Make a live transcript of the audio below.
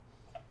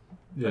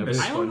Yeah, I miss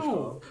I don't SpongeBob.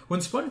 know. When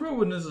SpongeBob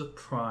was in his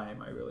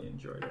prime, I really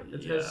enjoyed it.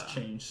 It has Yeah.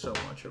 changed so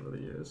much over the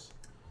years.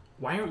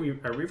 Why aren't we?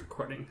 Are we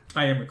recording?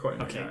 I am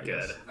recording Okay, right now,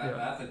 yes. good.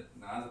 Yeah.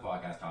 That's a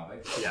podcast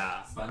topic.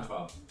 Yeah.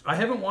 SpongeBob. I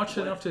haven't watched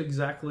enough to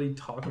exactly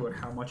talk about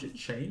how much it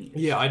changed.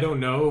 Yeah, I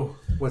don't know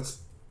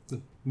what's the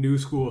new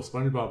school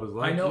SpongeBob is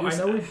like. I know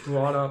we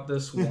brought up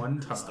this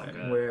one Still time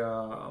good. where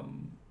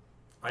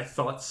I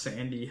thought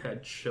Sandy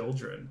had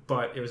children,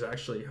 but it was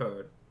actually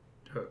her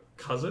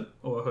cousin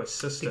or her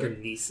sister. Your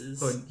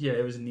nieces. Yeah,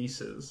 it was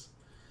nieces.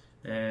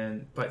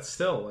 But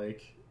still,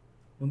 like,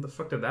 when the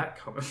fuck did that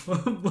come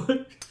from?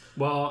 Like,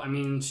 Well,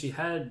 she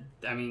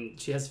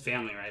has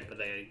family, right? But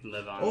they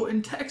live on. oh,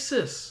 in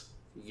Texas.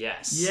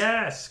 yes.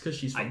 Yes, because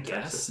she's from I guess.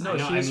 Texas. No, I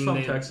know, she's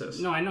from Texas.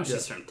 No, I know Yeah.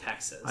 she's from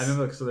Texas. I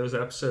remember because there was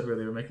an episode where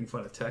they were making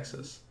fun of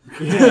Texas.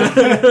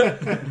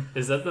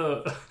 Is that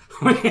the?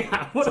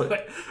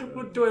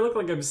 What do I look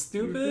like? I'm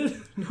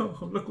stupid. No,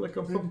 I look like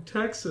I'm from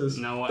Texas.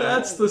 No,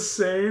 that's the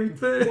same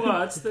thing.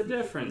 What's the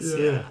difference? Yeah.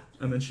 Yeah.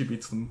 And then she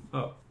beats them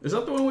up. Is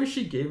that the one where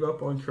she gave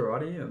up on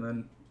karate and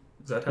then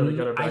is that how they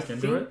got her back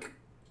into it?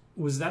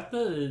 Was that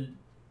the?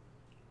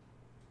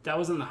 That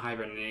wasn't the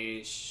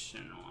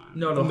hibernation one.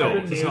 No, the No,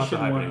 it's not hibernation the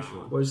hibernation one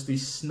one. was the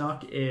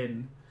snuck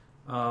in,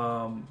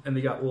 and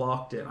they got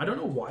locked in. I don't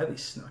know why they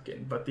snuck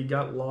in, but they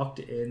got locked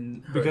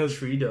in her Because-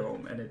 tree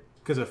dome, and it.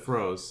 Because it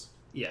froze.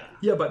 Yeah.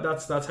 Yeah, but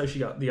that's how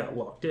they got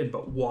locked in.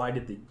 But why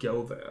did they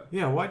go there?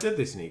 Yeah, why did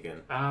they sneak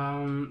in?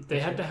 They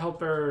had to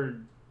help her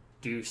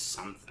do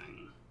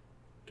something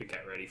to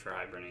get ready for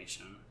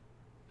hibernation,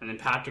 and then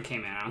Patrick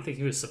came in. I don't think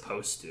he was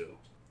supposed to.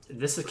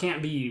 This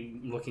can't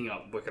be looking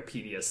up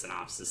Wikipedia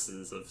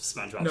synopsises of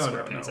SpongeBob No.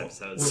 SquarePants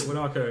episodes. We're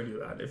not going to do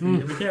that. If we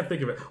can't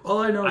think of it, all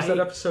I know is that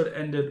episode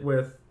ended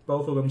with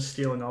both of them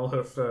stealing all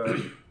her fur,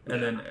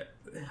 and then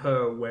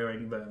her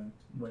wearing them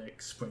when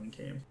spring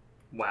came.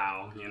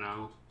 Wow,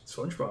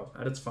 SpongeBob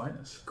at its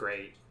finest.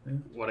 great. Yeah.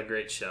 What a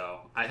great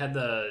show. I had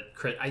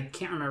I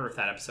can't remember if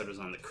that episode was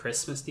on the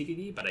Christmas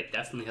DVD, but I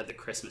definitely had the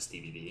Christmas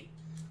DVD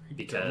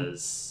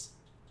because,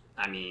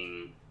 I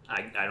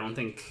don't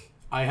think...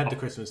 I had the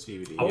Christmas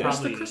DVD. I'll What was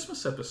the probably-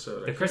 Christmas episode? I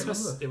The can't Christmas,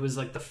 remember. it was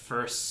like the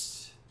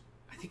first...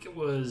 I think it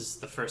was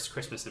the first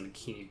Christmas in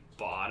Bikini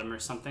Bottom or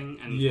something,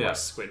 and Yeah. of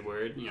course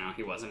Squidward,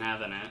 he wasn't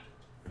having it.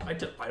 I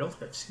don't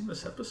think I've seen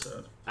this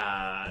episode.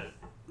 I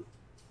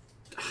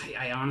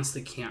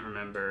honestly can't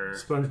remember.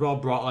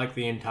 SpongeBob brought like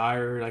the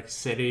entire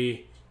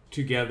city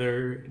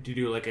together to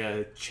do like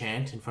a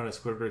chant in front of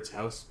Squidward's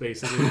house,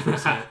 basically for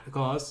Santa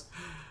Claus.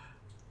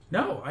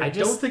 No, I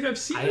don't think I've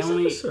seen this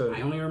episode.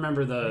 I only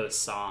remember the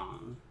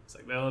song. It's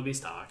like, there'll be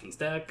stockings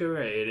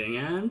decorating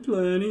and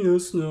plenty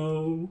of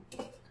snow.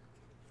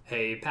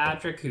 Hey,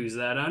 Patrick, who's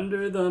that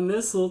under the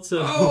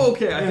mistletoe? Oh,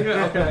 okay. I think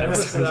I That's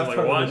listened to that like,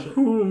 part what? of the show.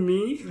 Who,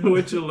 me?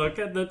 Would you look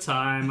at the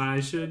time I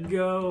should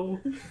go?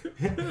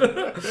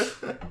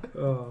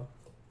 Oh.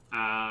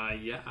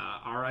 Yeah,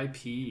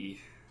 R.I.P.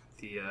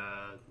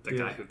 The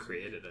guy who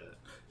created it.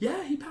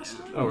 Yeah, he passed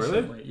away. Oh,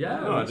 really? recently. Yeah.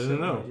 Oh, I didn't recently,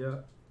 know. Yeah.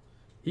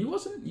 He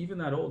wasn't even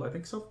that old. I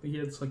think he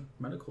had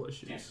medical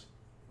issues. Yeah.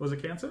 Was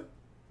it cancer?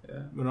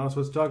 Yeah. We're not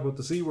supposed to talk about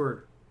the C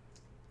word.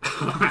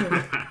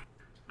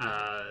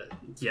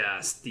 Yeah,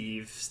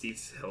 Steve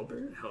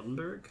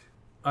Hildenberg.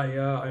 I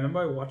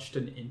remember I watched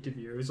an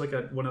interview. It was like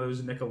one of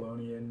those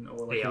Nickelodeon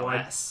or like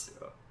ALS.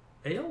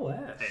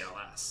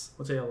 ALS.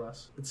 What's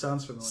ALS? It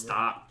sounds familiar.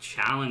 Stop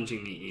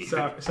challenging me.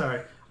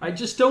 Sorry. I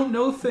just don't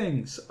know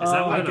things.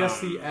 that what- I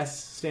guess the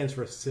S stands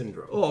for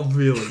syndrome. Oh,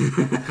 really?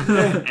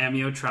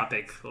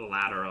 Amyotrophic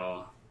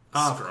lateral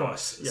Of sclerosis.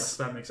 course. Yes,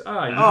 that makes. You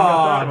got that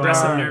right.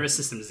 Progressive nervous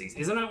system disease.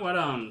 Isn't that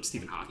what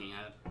Stephen Hawking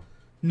had?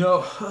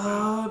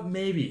 No,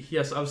 maybe.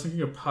 Yes, I was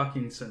thinking of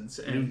Parkinson's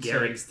Lou and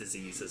Gehrig's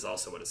disease is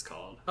also what it's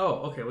called. Oh,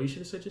 okay. Well, you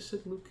should have just said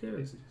Lou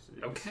Gehrig's.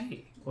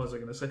 Okay. What was I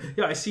gonna say?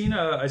 Yeah, I seen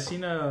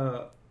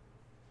a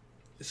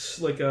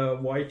it's like a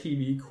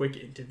YTV quick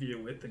interview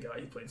with the guy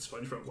who played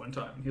SpongeBob one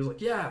time. He was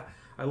like, "Yeah,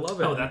 I love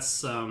it." Oh,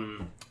 that's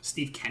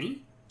Steve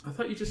Kenny, I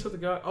thought you just said the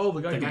guy. Oh,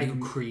 the guy who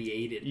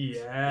created.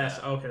 Yes.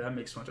 Okay, that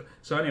makes much sense.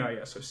 So anyway,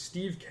 yeah. So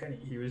Steve Kenny,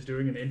 he was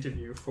doing an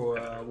interview for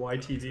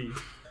YTV.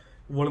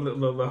 One of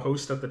the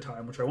host at the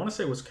time, which I want to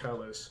say was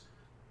Carlos,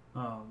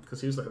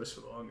 because he was the host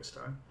for the longest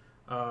time.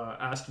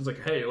 Asked him,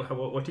 like, "Hey,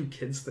 what do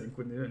kids think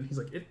when they're?" And he's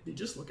like, "They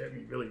just look at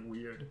me really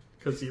weird,"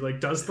 because he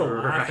does the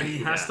laugh and he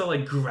has to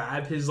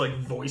grab his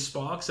voice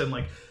box and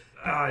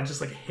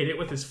just hit it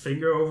with his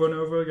finger over and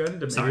over again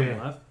to make him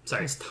laugh.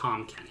 Sorry, it's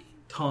Tom Kenny.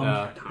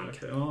 Tom. Tom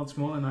Okay, well, it's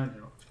more than I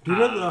know. Do you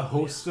know the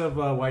host of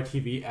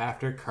YTV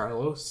after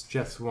Carlos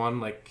just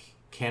won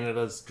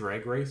Canada's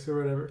Drag Race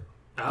or whatever?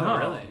 Oh,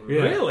 really?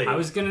 Yeah. Really?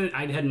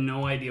 I had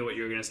no idea what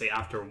you were gonna say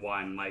after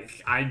one.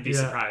 I'd be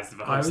surprised if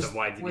a host of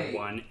YTV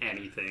won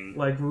anything.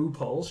 Like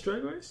RuPaul's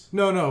Drag Race?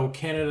 No,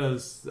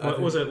 Canada's.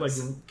 What was it,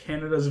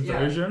 Canada's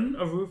version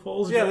of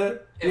RuPaul's Drag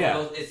Race?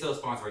 It's still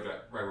sponsored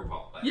by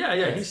RuPaul. But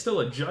Yeah, he's still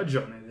a judge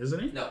on it, isn't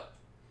he? No,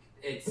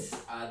 it's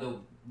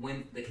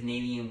the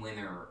Canadian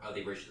winner of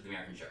the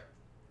American show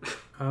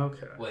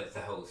Okay. with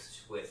the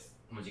host with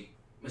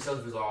Michelle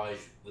Visage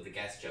was a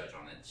guest judge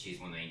on it. She's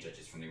one of the main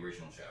judges from the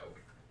original show.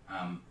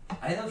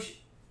 I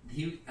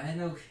didn't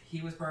know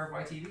he was part of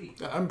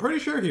YTV. I'm pretty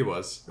sure he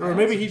was, or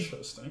maybe he.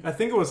 Interesting. I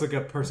think it was like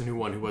a person who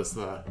won, who was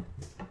the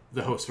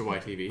host of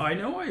YTV. I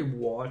know I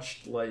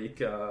watched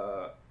like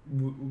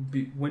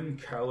when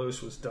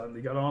Carlos was done,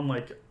 they got on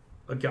like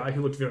a guy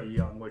who looked very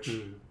young, which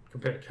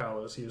compared to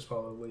Carlos, he was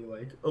probably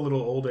like a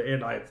little older,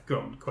 and I've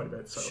grown quite a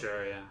bit. So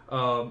Sure, yeah.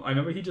 I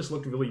remember he just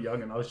looked really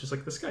young, and I was just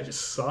like, this guy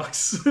just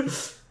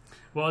sucks.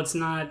 Well, it's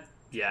not.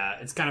 Yeah,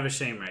 it's kind of a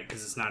shame, right?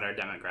 Because it's not our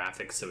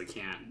demographic, so we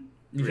can't.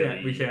 We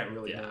can't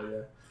really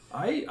know.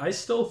 Yeah. I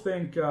still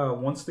think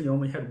once they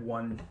only had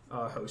one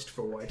host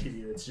for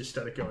YTV, it's just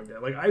started going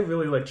down. Like I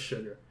really liked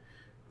Sugar.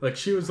 Like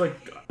she was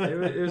like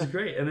it was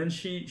great, and then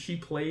she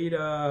played.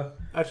 I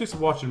actually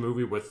watched a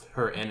movie with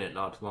her in it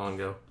not too long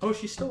ago. Oh,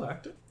 she's still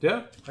active?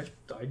 Yeah,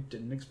 I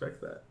didn't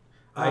expect that.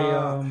 I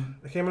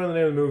can't remember the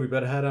name of the movie,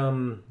 but it had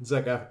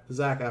Zac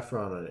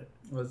Efron in it.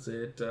 Was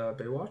it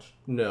Baywatch?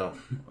 No.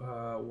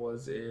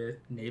 Was it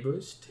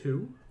Neighbors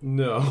 2?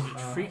 No.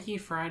 Freaky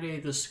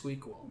Friday the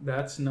Squeakquel.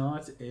 That's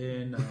not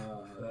in.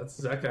 That's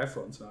Zac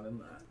Efron's not in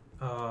that.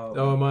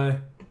 Oh,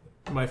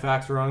 my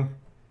facts wrong.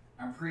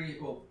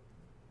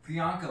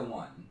 Priyanka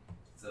won,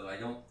 so I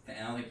don't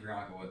think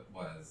Priyanka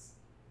was.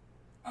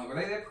 Were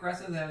they the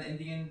progressives that had an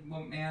Indian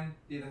man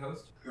be the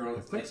host? I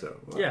think so.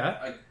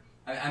 Yeah.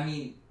 I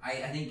mean, I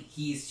think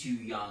he's too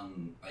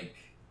young. Like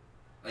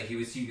he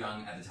was too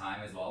young at the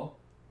time as well.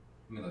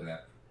 Let me look at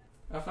that.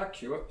 Oh fuck,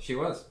 she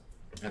was.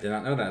 I did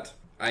not know that.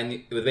 I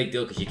knew it was a big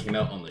deal because she came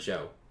out on the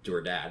show to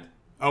her dad.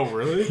 Oh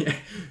really?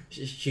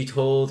 she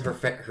told her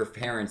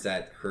parents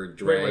that her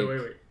drag.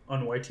 Wait.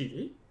 On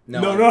YTV?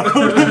 No.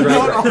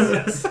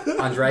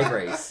 On Drag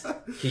Race.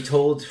 She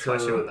told That's why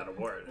she won her that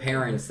award.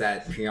 parents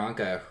that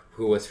Priyanka,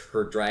 who was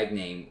her drag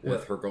name,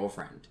 was her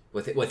girlfriend.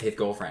 With his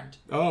girlfriend.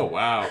 Oh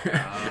wow.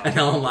 And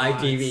on live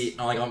TV,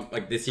 on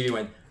this TV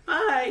went,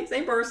 hi,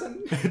 same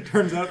person. It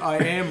turns out I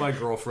am my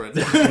girlfriend.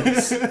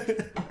 Yeah.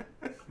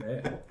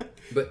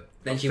 But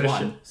then she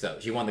won, so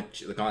she won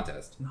the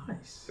contest.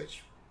 Nice.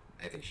 Which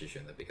I think she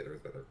shouldn't have because there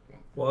was better.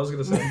 Well, I was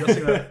going to say, I'm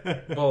guessing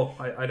that. Well,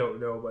 I don't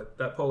know, but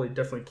that probably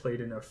definitely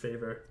played in her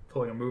favor,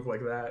 pulling a move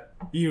like that.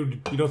 You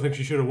don't think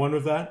she should have won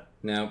with that?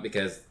 No,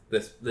 because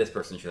this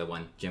person should have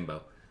won,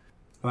 Jimbo.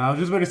 Well, I was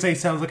just about to say he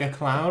sounds like a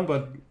clown,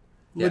 but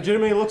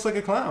legitimately looks like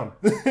a clown.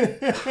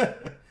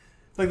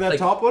 Like that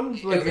top one,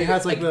 like it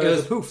has like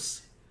the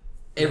poofs.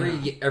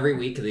 Every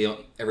week they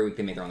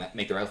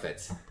make their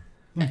outfits.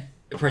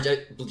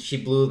 She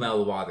blew them out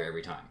of the water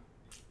every time.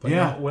 But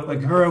yeah,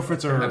 like her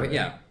outfits are.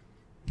 Yeah.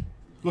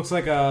 Looks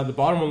like the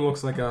bottom one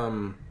looks like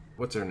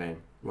what's her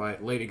name?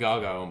 Like Lady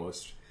Gaga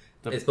almost.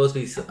 It's supposed to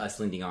be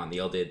Celine Dion. They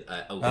all did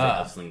outfit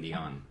of Celine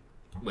Dion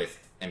with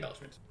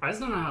embellishments. I just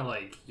don't know how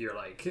you're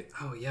like,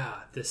 oh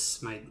yeah,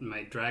 this my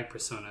drag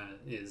persona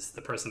is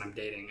the person I'm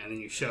dating, and then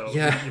you show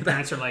your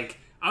parents are like,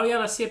 oh yeah,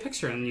 let's see a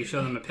picture, and you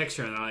show them a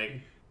picture, and they're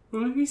like,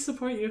 well, let me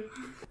support you.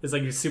 It's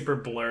like super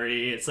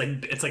blurry. It's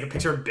like a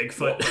picture of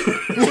Bigfoot.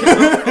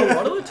 A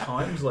lot of the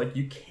times, like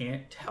you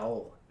can't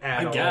tell.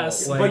 I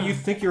guess, but you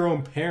think your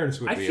own parents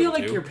would. I be feel able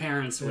like to. your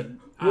parents would.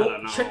 Well, I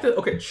don't know.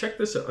 check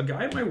this out. A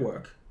guy at my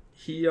work.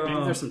 He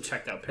Maybe there's some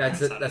checked out parents.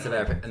 That's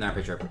another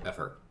picture of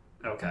her.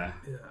 Okay.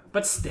 Yeah.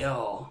 But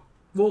still.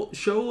 Well,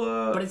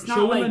 show. But it's not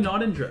show like them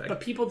not in drag.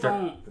 But people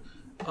don't.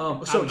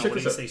 So check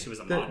this out. Say she was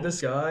a model. This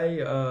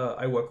guy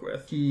I work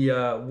with. He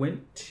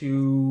went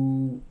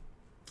to.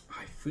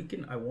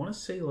 I want to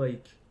say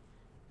like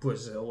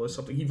Brazil or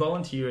something. He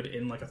volunteered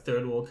in like a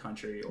third world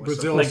country or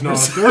Brazil something. is not a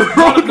third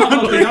world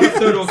country. Not a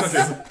third world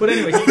country. But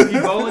anyway, he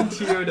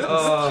volunteered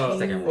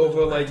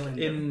over like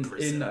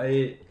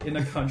in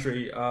a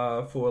country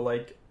for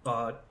like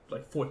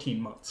 14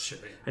 months. Sure.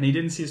 And he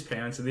didn't see his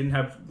parents, and they didn't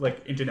have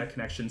like internet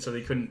connection, so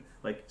they couldn't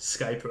like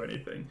Skype or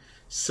anything.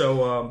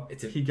 So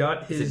he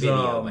got his it's a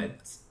video,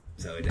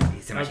 so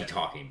he's actually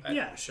talking. But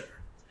Yeah, sure.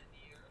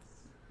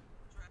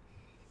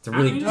 it's a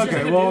really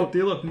okay. Well,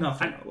 they look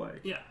nothing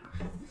alike. Yeah.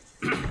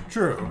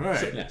 True.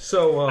 Right. Yeah.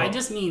 So I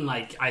just mean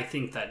I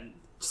think that.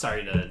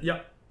 Sorry to.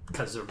 Yeah.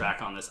 Because we're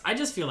back on this. I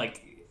just feel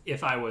like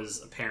if I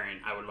was a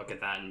parent, I would look at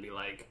that and be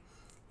like,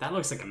 that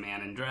looks like a man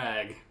in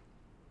drag.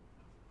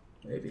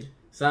 Maybe.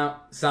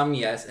 Some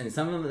yes, and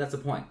some of them that's the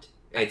point.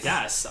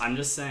 Yes, I'm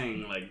just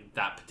saying like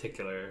that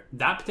particular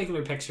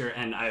picture,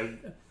 and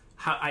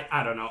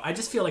I don't know. I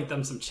just feel like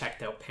them some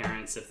checked out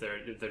parents if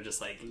they're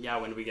just like, yeah,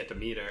 when do we get to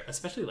meet her?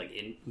 Especially like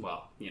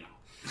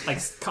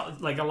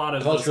like a lot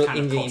of cultural those kind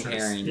Indian of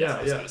cultures. parents.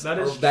 Yeah, that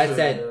is. That true,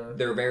 said,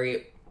 they're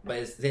very, but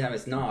at the same time,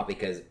 it's not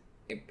because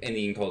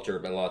Indian culture.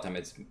 But a lot of time,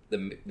 it's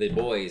the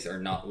boys are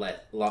not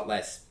a lot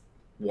less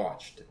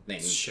watched than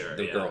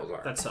the girls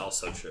are. That's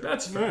also true.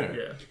 That's fair.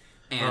 Yeah.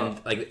 And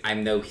I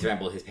know, for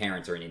example, his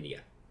parents are in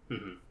India.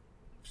 Mm-hmm.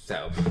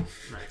 So,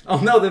 oh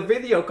no, the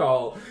video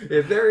call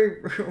is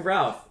very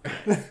rough.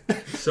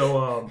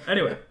 So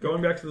anyway,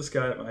 going back to this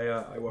guy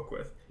I work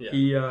with,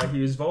 he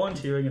was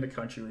volunteering in a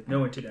country with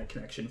no internet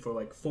connection for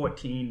like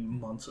 14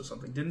 months or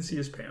something. Didn't see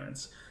his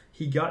parents.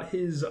 He got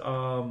his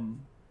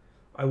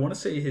I want to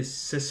say his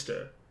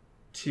sister,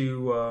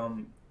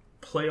 to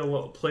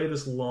play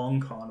this long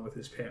con with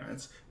his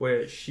parents,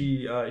 where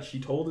she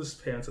told his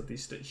parents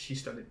that she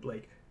started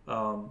like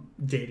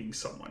dating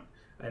someone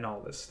and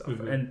all this stuff,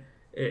 and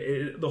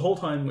the whole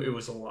time it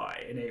was a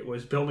lie, and it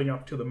was building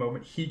up to the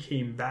moment he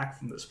came back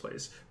from this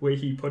place where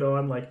he put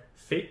on like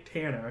fake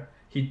tanner,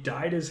 he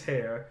dyed his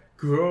hair,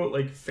 grew out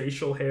like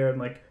facial hair and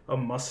like a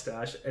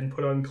mustache, and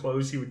put on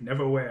clothes he would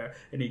never wear,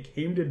 and he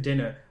came to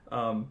dinner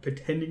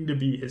pretending to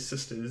be his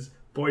sister's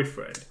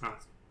boyfriend.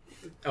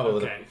 Oh,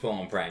 okay. The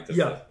full-on prank.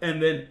 Yeah,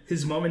 and then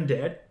his mom and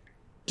dad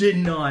did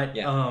not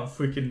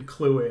freaking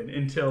clue in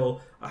until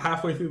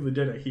halfway through the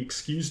dinner. He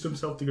excused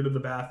himself to go to the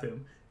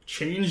bathroom,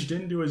 changed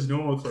into his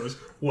normal clothes,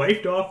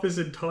 wiped off his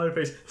entire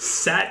face,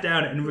 sat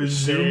down, and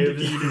resumed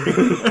eating.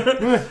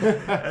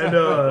 And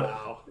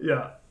wow.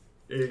 Yeah.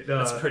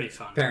 That's pretty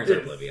fun. Parents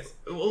are oblivious.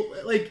 Well,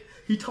 like,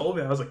 he told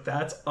me, I was like,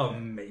 that's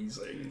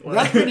amazing. Like,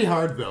 that's pretty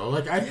hard, though.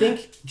 Like, I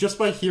think just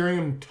by hearing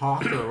him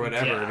talk or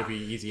whatever, it'd be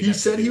easy. He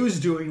said he was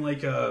doing,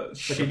 like, a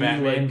shitty,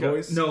 Batman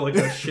voice? No, like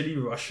a shitty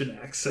Russian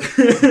accent.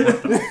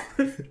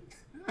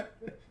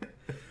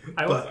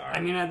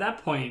 I mean, at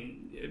that point,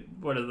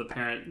 what are the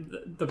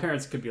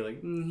parents could be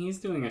like, he's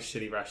doing a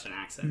shitty Russian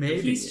accent.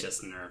 Maybe. He's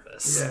just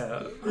nervous.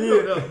 Yeah. I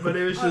don't know, but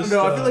it was just...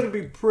 I feel like it'd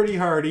be pretty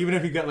hard, even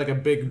if you got like a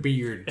big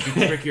beard, to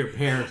trick your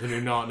parents into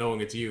not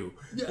knowing it's you.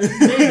 Yeah,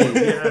 maybe,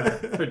 yeah.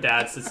 Her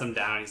dad sits him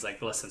down, and he's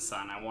like, listen,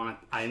 son, I'm on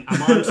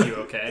to you,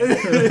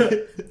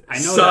 okay? I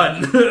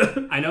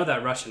know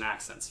that Russian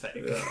accent's fake.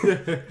 Yeah.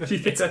 Do you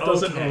think that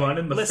doesn't run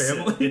in the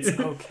family? It's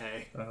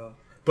okay.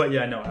 But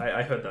yeah, no,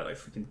 I heard that. I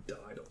freaking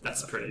died.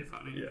 That's pretty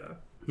funny. Yeah.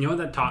 You know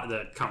what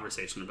the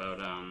conversation about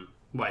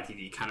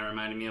YTV kind of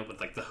reminded me of with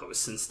like the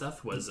hosts and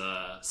stuff was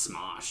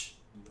Smosh.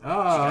 Oh,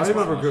 I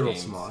remember good old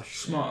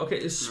Smosh. Smosh. Okay,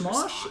 is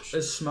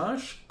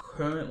Smosh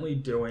currently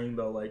doing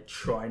the like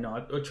try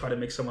to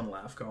make someone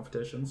laugh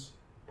competitions?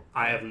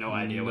 I have no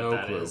idea what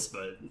that is,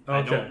 but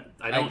okay.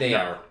 I don't. They know.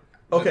 are.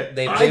 Okay,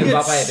 They've I been get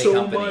bought by a big so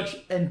company. much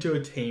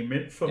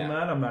entertainment from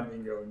that. I'm not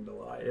even going to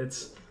lie.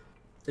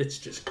 It's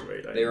just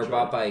great. They were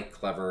bought by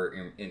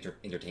Clever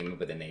Entertainment,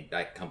 but then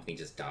that company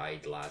just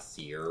died last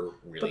year.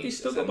 Really, but they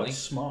still go by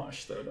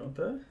Smosh, though, don't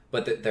they?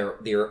 But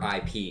their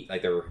IP,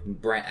 like their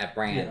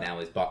brand now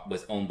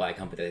was owned by a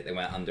company that they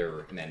went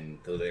under, and then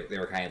they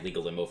were kind of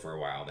legal limbo for a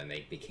while. Then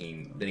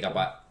they got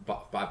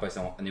bought by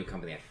a new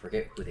company. I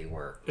forget who they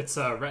were. It's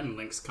a Rhett and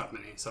Link's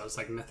company, so it's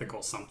like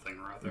Mythical something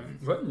or other.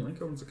 Rhett and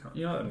Link owns a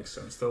company. Yeah, that makes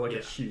sense. They're like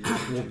a huge.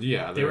 Well,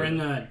 yeah, they were in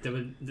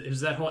it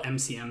was that whole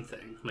MCM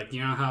thing. Like,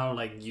 you know how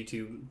like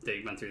YouTube,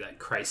 they went through that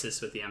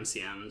crisis with the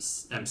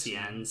MCNs.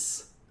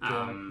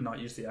 Not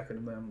use the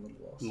acronym. I'm a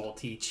little lost.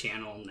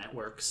 Multi-channel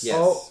networks. Yes.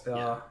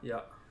 Oh,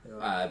 yeah.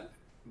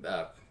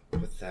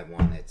 What's that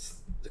one?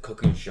 It's the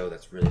cooking show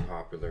that's really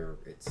popular.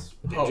 It's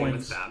Hot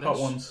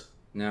Ones.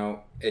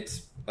 No,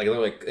 it's like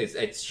literally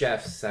it's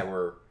chefs that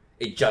were.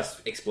 It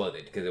just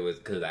exploded because it was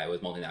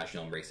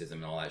multinational and racism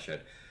and all that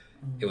shit.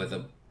 It was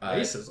a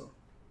racism.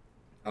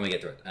 Let me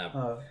get to it. I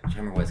can't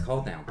remember what it's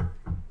called now.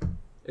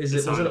 Was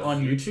it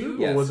on YouTube?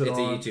 Yes, or was it it's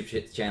on... a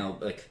YouTube channel.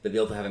 Like they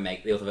also have a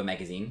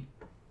magazine.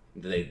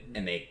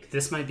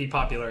 This might be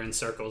popular in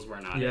circles we're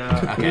not.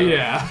 Yeah. Okay.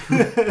 Yeah.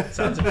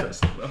 Sounds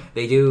interesting though.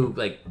 They do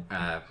like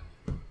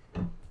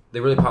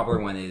the really popular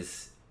one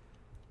is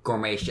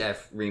Gourmet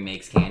Chef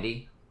Remakes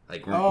Candy.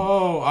 Like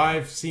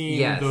I've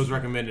seen those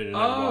recommended. And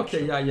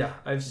okay, yeah.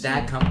 I've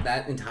seen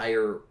that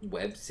entire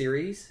web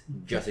series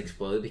just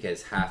exploded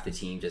because half the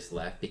team just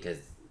left because.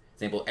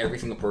 For example, every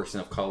single person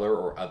of color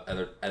or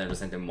other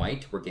descent in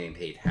white were getting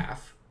paid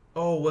half.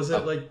 Oh, was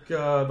it like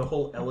the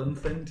whole Ellen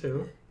thing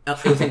too?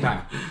 At the same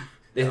time.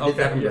 This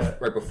happened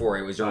right before.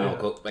 It was during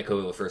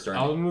COVID was first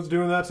starting. Ellen was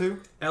doing that too?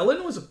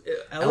 Ellen was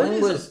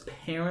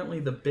apparently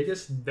the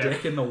biggest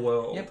dick in the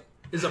world. Yep.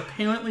 Is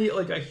apparently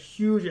like a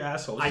huge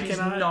asshole. She's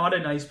not a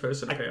nice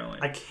person, apparently.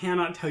 I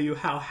cannot tell you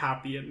how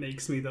happy it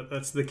makes me that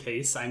that's the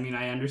case. I mean,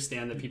 I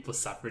understand that people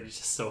suffered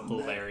just so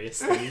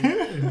hilariously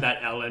that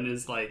Ellen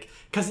is like...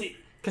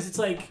 Because it's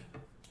like,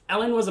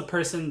 Ellen was a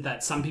person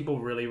that some people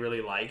really,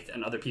 really liked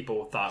and other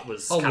people thought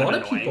was kind of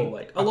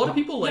annoying. A lot of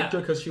people liked her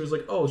because she was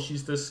like, oh,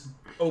 she's this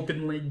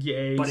openly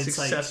gay,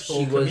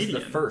 successful comedian. She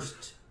was the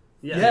first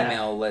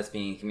female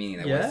lesbian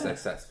comedian that was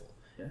successful.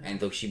 Yeah. And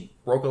though she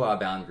broke a lot of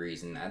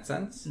boundaries in that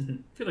sense. Mm-hmm.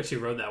 I feel like she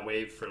rode that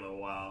wave for a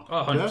little while.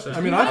 Oh, 100%. Yeah.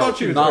 I mean, I thought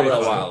she was not a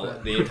little while,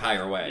 the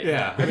entire way.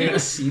 Yeah. Have you ever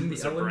seen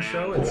the Ellen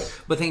show?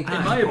 In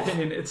my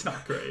opinion, it's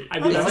not great.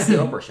 It's like the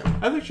Oprah show.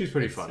 I think she's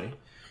pretty funny.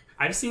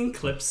 I've seen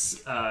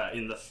clips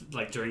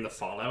during the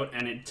fallout,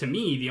 and to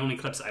me, the only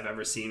clips I've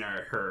ever seen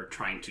are her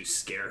trying to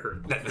scare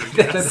her.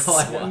 That's all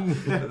I want.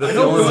 I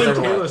know her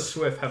and Taylor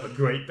Swift have a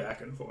great back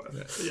and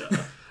forth.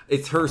 Yeah.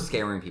 It's her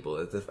scaring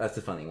people. That's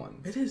the funny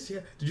one. It is,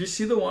 yeah. Did you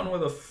see the one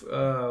where we're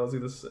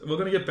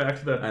going to get back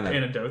to that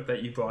anecdote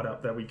that you brought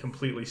up that we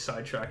completely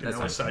sidetracked, and now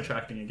we're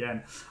sidetracking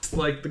again. It's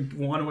like the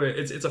one where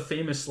it's a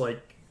famous,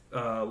 like,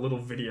 little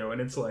video,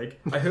 and it's like,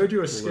 I heard you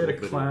were scared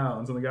of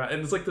clowns, and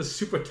it's like this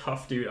super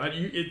tough dude.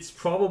 It's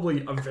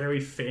probably a very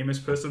famous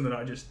person that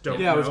I just don't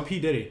know. Yeah, it was P.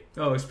 Diddy.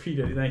 Oh, it's P.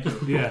 Diddy, thank you.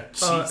 Yeah.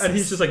 And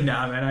he's just like,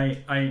 nah,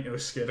 man, I ain't no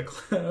scared of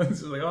clowns.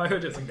 He's like, oh, I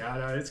heard you. It's like,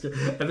 nah, it's good.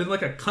 And then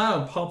like a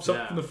clown pops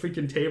up from the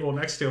freaking table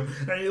next to him,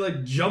 and he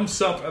like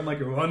jumps up and like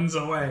runs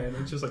away, and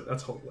it's just like,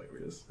 that's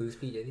hilarious. Who's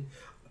P. Diddy?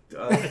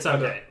 It's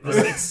okay.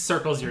 It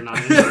circles you're not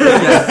in.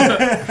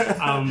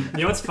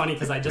 You know what's funny?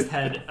 Because I just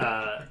had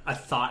a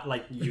thought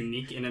like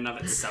unique in and of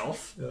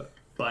itself,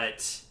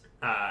 but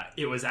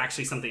it was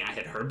actually something I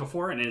had heard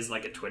before, and it is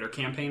like a Twitter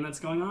campaign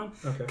that's going on.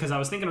 Because I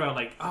was thinking about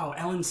like, oh,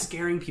 Ellen's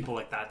scaring people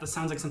like that. This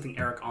sounds like something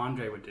Eric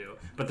Andre would do.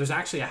 But there's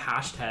actually a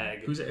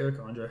hashtag. Who's Eric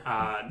Andre?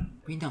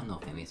 We don't know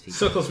famous people.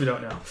 Circles we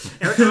don't know.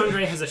 Eric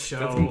Andre has a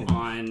show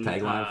on.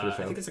 Tagline for the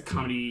show. I think it's a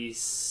comedy.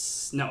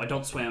 No,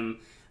 Adult Swim.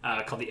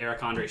 Called The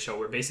Eric Andre Show,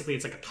 where basically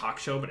it's like a talk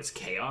show, but it's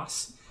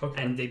chaos.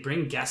 And they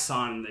bring guests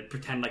on, and they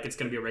pretend like it's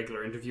going to be a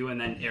regular interview,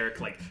 and then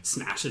Eric like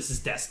smashes his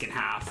desk in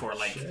half, or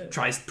like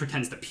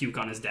pretends to puke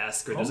on his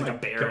desk, or there's like a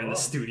bear in the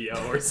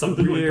studio, or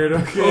something weird.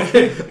 Like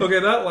that. Okay,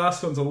 that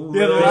last one's a little.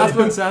 Yeah, the last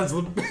one sounds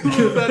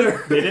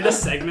better. They did a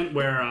segment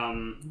where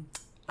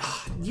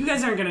you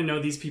guys aren't going to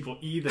know these people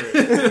either.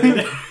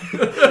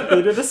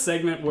 They did a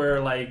segment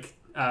where like.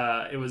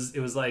 It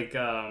was like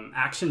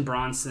Action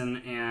Bronson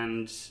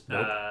and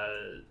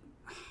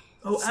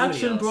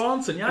Action else.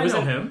 Bronson, yeah, I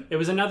know him. It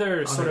was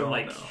another sort of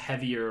like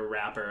heavier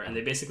rapper, and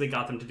they basically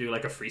got them to do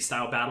like a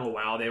freestyle battle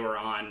while they were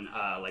on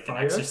like an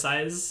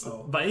exercise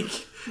bike,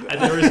 and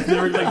they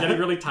were like getting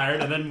really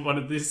tired, and then one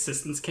of the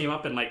assistants came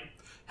up and like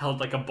held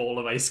like a bowl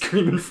of ice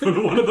cream in front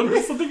of one of them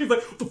or something. He's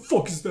like, what the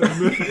fuck is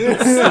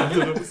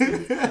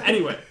that, man?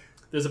 Anyway.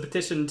 There's a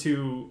petition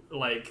to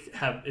like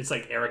have it's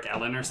like Eric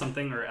Ellen or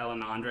something, or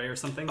Ellen Andre or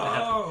something, to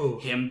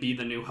have him be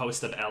the new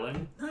host of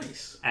Ellen.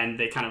 Nice. And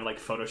they kind of like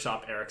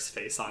Photoshop Eric's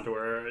face onto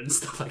her and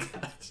stuff like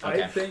that.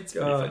 Okay. I think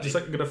just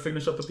like I'm gonna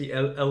finish up with the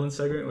Ellen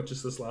segment, which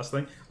is this last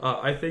thing.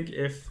 I think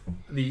if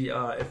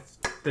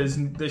there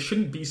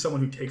shouldn't be someone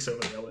who takes over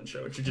the Ellen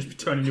show. It should just be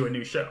turned into a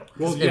new show.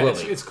 Well, yeah,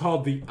 it's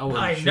called the Ellen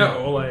Show. I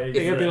know, like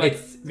it could be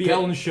like the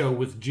Ellen Show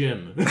with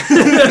Jim.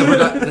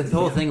 The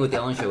whole thing with the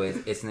Ellen Show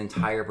is it's an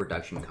entire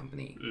production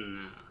company.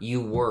 You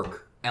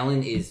work.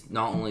 Ellen is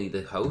not only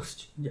the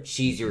host;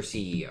 she's your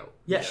CEO.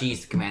 Yeah,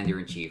 she's the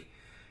commander-in-chief.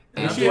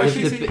 Is she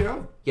actually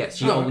CEO? Yes,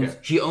 she owns. Okay.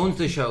 She owns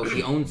the show.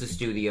 She owns the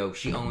studio.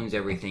 She owns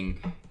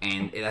everything,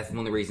 and that's one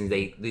of the reasons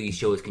these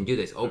shows can do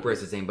this.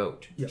 Oprah's the same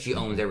boat. Yeah. She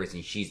owns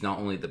everything. She's not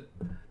only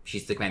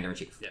she's the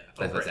commander-in-chief. Yeah,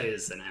 Oprah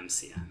is an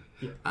MCN.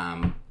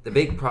 Yeah. The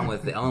big problem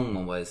with the Ellen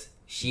one was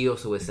she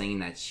also was saying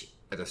that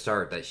at the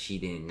start that she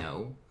didn't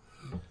know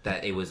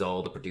that it was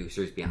all the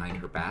producers behind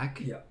her back.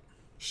 Yeah.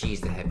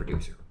 She's the head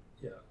producer.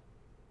 Yeah,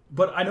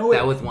 but I know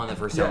that was one of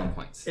her selling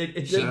points. It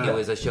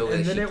was a show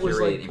that she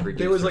curated and produced.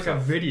 There was like a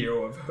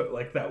video of her,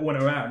 like that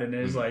went around, and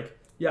it was like,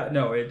 I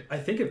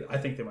think they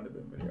might have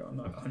been a video. I'm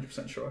not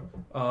 100% sure.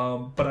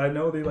 But I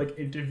know they like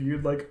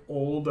interviewed like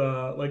old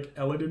like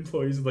Ellen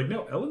employees, and like,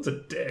 no, Ellen's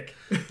a dick.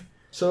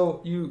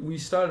 So we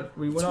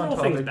went on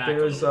topic.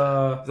 There's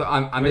so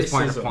I'm just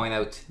trying to point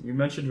out. You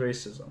mentioned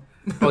racism.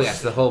 Oh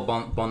yes, the whole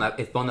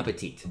it's Bon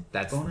Appetit.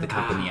 That's the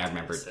company I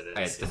remembered.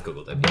 I just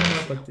googled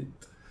it.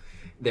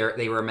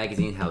 They were a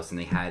magazine house, and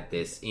they had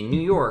this in New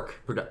York.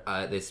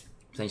 This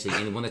essentially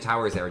in one of the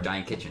towers there, a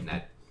giant kitchen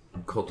that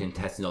cooked and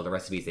tested all the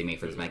recipes they made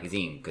for this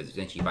magazine. Because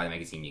essentially, you buy the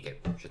magazine, you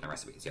get shit the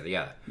recipes, yada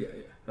yada. Yeah.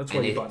 That's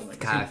why you buy the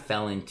magazine. Kind of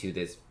fell into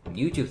this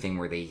YouTube thing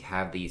where they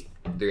have these.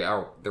 They're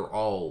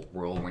all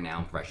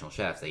world-renowned professional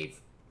chefs.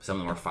 Some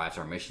of them are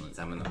 5-star Michelin.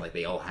 Some of them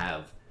they all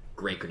have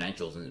great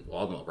credentials, and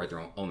all of them write their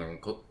own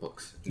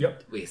cookbooks.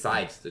 Yep.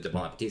 Besides the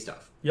Bon Appetit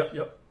stuff.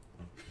 Yep.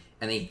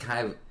 And they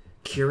kind of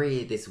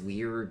curated this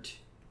weird,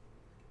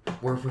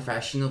 more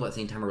professional but at the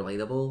same time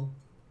relatable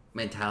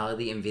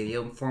mentality in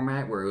video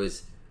format where it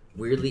was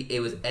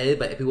edited,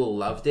 but people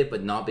loved it,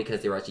 but not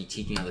because they were actually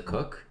teaching how to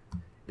cook.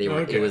 It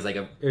was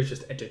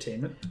just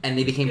entertainment, and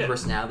they became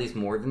personalities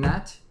more than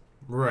that.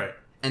 Right.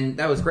 And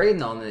that was great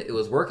and all, and it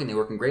was working. They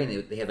were working great,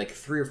 and they had like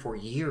 3 or 4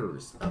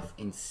 years of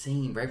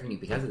insane revenue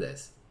because of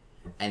this.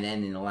 And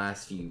then in the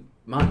last few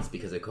months,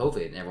 because of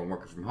COVID and everyone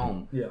working from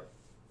home,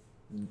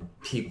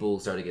 people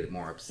started to get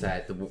more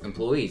upset. The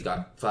employees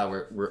got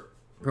were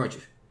pretty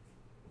much.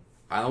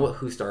 I don't know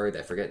who started.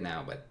 I forget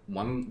now, but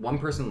one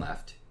person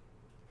left,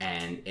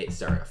 and it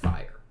started a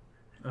fire.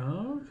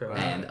 Oh,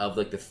 okay. And of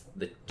like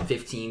the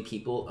 15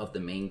 people of the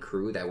main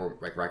crew that were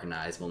like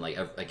recognizable, like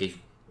if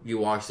you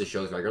watch the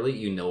shows regularly,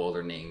 you know all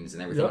their names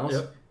and everything else.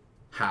 Yep.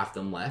 Half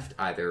them left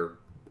either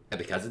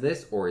because of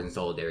this or in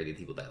solidarity to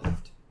people that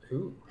left.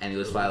 Ooh. And it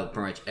was filed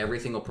pretty much every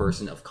single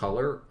person of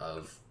color,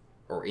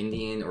 or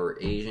Indian or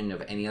Asian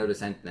of any other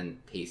descent than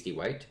pasty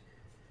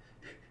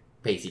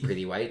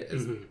pretty white,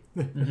 as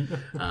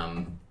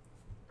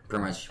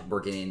pretty much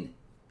working in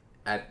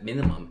at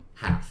minimum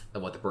half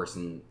of what the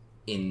person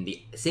in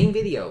the same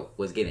video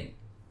was getting.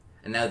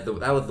 And that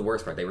was the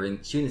worst part. They were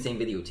shooting the same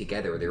video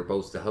together. They were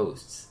both the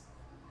hosts.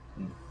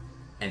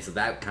 And so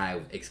that kind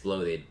of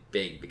exploded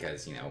big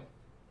because,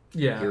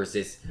 here's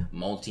this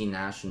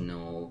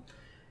multinational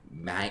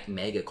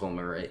mega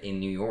conglomerate in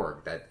New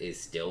York that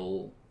is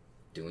still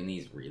doing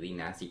these really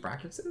nasty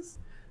practices.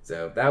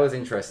 So that was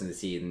interesting to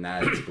see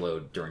that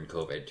explode during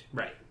COVID.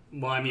 Right.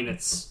 Well, I mean,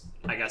 it's,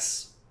 I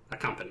guess, a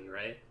company,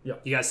 right? Yeah.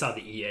 You guys saw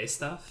the EA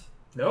stuff?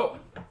 No.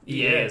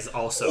 EA is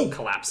also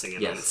collapsing in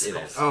on Yes,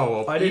 itself. it is. Oh,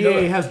 well, I didn't know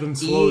EA that. has been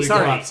slowly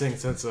Sorry. collapsing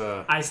since...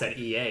 I said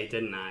EA,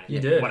 didn't I? You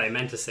did. What I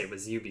meant to say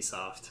was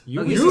Ubisoft.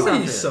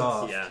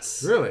 Ubisoft.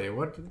 Yes. Really?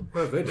 What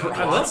have they done?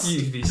 I love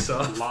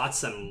Ubisoft.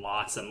 Lots and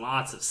lots and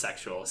lots of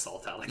sexual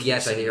assault allegations.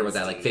 Yes, I hear about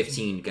that. Like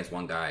 15 against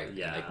one guy.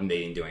 Yeah. Like they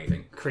didn't do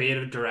anything.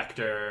 Creative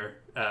director.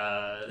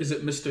 Is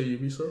it Mr.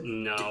 Ubisoft?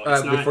 No,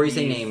 it's not. Before you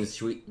say Eve. names,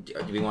 do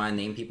we want to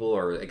name people,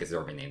 or I guess it's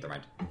already named? Never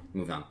mind.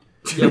 Move on.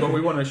 Yeah, but we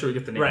want to make sure we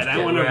get the names. Right,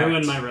 I want to correct.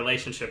 ruin my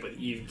relationship with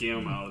Yves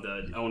Guillemot,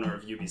 the owner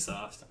of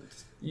Ubisoft.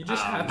 You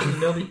just happen to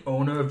know the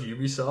owner of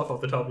Ubisoft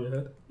off the top of your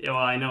head? Yeah, well,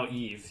 I know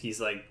Yves.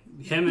 He's like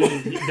him,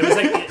 and there was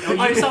like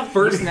Ubisoft.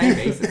 First name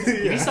basis.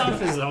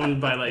 Ubisoft is owned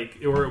by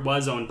or it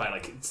was owned by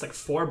it's like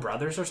 4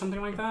 brothers or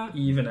something like that.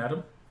 Eve and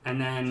Adam? And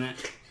then,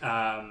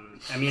 I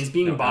mean, it's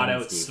being bought Adam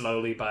and out Steve.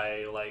 slowly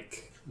by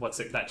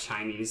what's it? That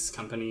Chinese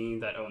company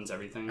that owns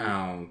everything.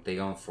 They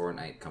own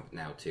Fortnite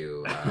now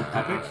too.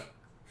 Epic?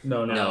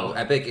 No,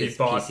 Epic is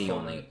bought PC Fortnite.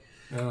 only.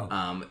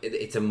 Oh.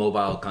 It's a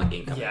mobile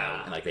game company,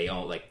 Yeah. and they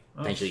own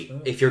essentially.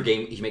 shit. If your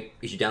game, you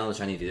should download a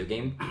Chinese video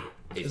game.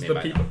 It's Is made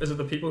by them. it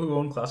the people who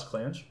own Clash of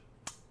Clans?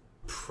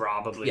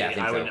 Probably, Yeah, I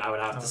think so. I would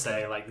have to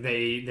say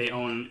they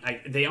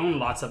own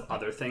lots of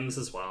other things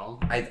as well.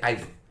 Oh.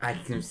 I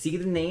can see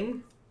the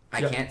name. I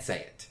Yeah. can't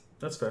say it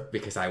That's fair.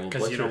 because I will.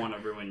 Because you butcher don't want to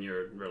ruin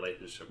your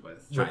relationship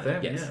with With China,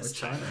 them, yes. yeah, with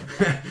China.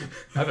 China.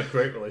 I have a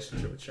great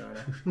relationship with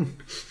China.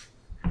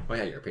 Oh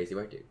yeah, you're a pasty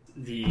white dude.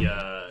 The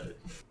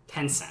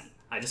Tencent.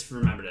 I just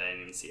remembered it. I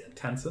didn't even see it.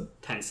 Tencent?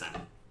 Tencent.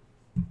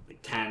 Like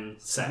 10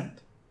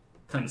 cent.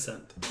 10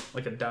 cent.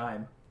 Like a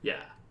dime.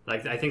 Yeah.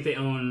 I think they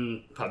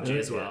own PUBG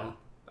as well.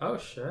 Oh,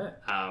 shit.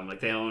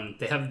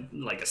 They have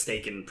a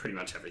stake in pretty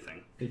much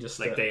everything. They just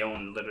They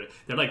own literally.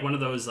 They're like one of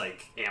those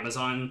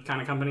Amazon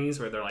kind of companies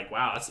where they're like,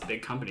 wow, that's a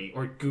big company.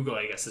 Or Google,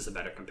 I guess, is a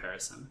better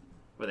comparison,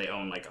 where they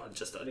own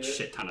just a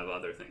shit ton of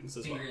other things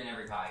as well. Finger in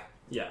every pie.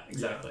 Yeah,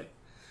 exactly.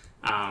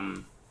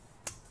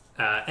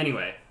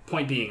 Anyway,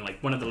 point being,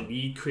 one of the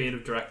lead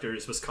creative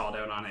directors was called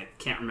out on it.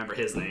 Can't remember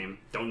his name.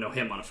 Don't know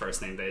him on a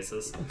first name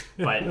basis.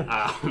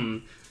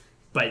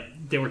 But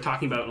they were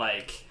talking about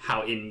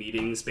how in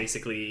meetings,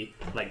 basically,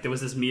 there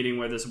was this meeting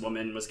where this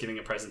woman was giving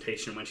a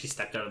presentation. When she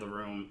stepped out of the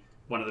room,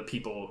 one of the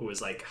people who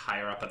was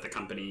higher up at the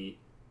company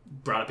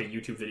brought up a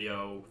YouTube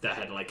video that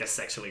had a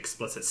sexually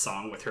explicit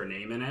song with her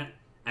name in it.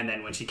 And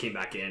then when she came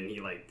back in,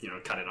 he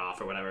cut it off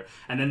or whatever.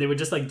 And then they would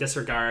just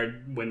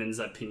disregard women's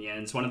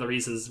opinions. One of the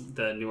reasons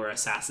the newer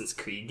Assassin's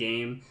Creed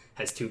game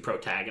has 2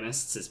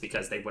 protagonists is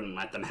because they wouldn't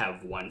let them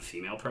have one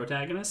female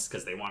protagonist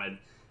because they wanted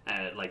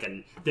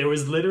there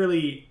was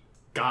literally,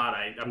 God,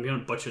 I'm gonna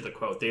butcher the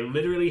quote. They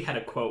literally had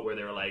a quote where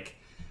they were like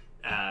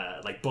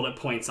bullet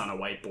points on a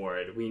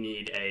whiteboard. We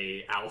need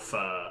a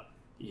alpha,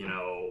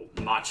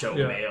 macho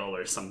male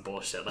or some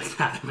bullshit like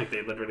that.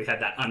 They literally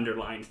had that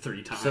underlined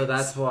 3 times. So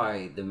that's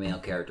why the male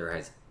character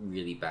has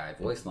really bad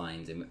voice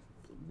lines and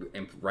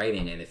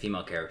writing, and the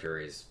female character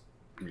is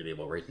really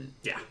well written.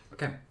 Yeah.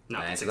 Okay. No,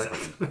 That that's answers that exactly,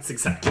 question. that's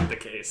exactly the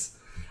case.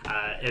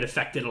 It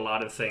affected a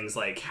lot of things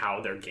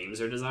how their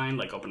games are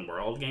designed, open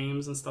world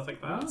games and stuff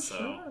like that.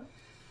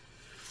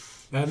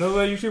 I know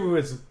that usually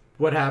it's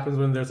what happens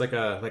when there's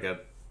a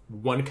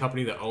one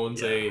company that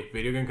owns a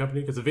video game company,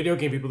 because the video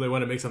game people, they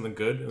want to make something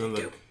good, and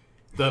then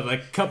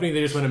the company,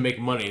 they just want to make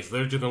money, so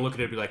they're just gonna look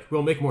at it and be like,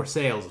 we'll make more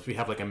sales if we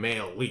have a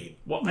male lead.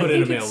 Well, Put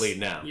in a male lead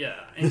now. Yeah,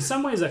 in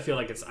some ways I feel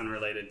like it's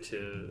unrelated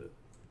to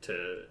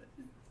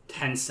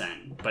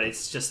Tencent, but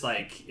it's just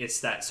it's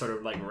that sort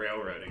of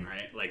railroading,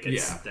 right?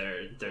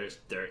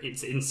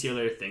 It's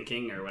insular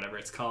thinking or whatever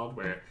it's called,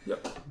 where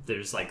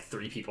there's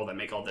 3 people that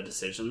make all the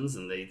decisions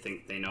and they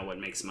think they know what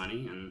makes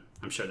money, and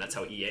I'm sure that's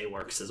how EA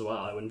works as well.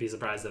 I wouldn't be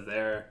surprised if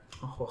they're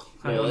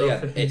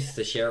It's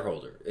the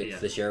shareholder. It's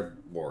the share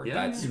board. Yeah,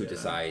 That's who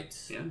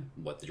decides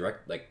what the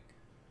direct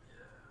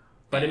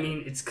But I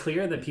mean, it's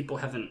clear that people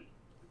haven't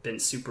been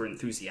super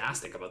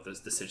enthusiastic about those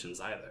decisions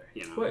either.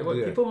 Wait, what?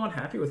 Yeah. People aren't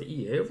happy with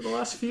EA over the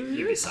last few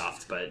years?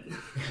 Ubisoft, but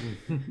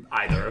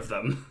either of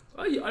them.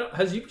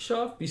 Has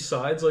Ubisoft,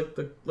 besides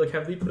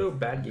have they put out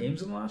bad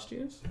games in the last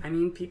years? I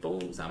mean,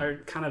 people are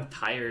kind of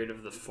tired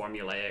of the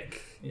formulaic,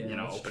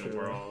 that's open true.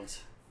 world.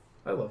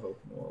 I love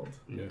open world.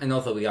 Yeah. And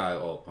also, we gotta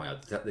all point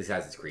out the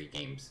Assassin's Creed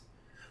games.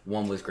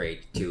 1 was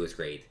great, 2 was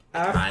great.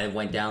 It kind of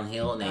went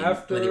downhill, and then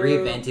when they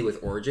reinvented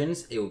with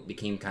Origins, it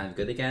became kind of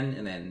good again.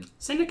 And then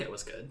Syndicate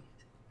was good.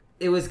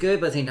 it was good,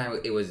 but at the same time,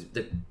 it was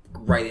the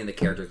writing of the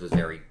characters was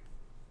very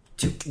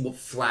too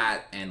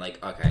flat and okay,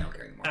 I don't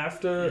care anymore.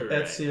 After You're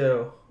right.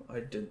 Ezio, I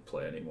didn't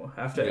play anymore.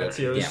 After Yeah.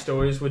 Ezio's Yeah.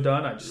 stories were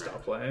done, I just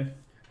stopped playing.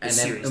 And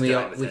series then we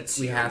died with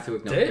we Ezio. have to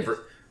acknowledge Did?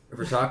 if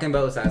we're talking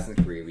about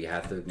Assassin's Creed, we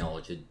have to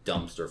acknowledge the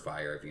dumpster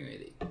fire of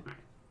Unity.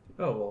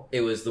 Oh well.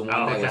 It was the one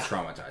Oh, that was yeah.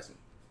 traumatizing.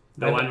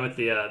 The one with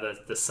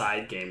the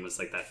side game was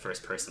like that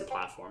first person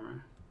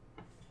platformer.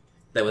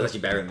 That was actually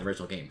better than the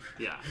original game.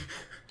 Yeah.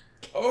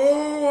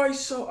 Oh,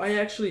 I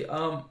actually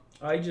now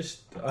I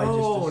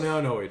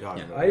know what you're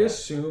talking about. I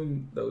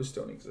assume those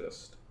don't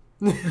exist.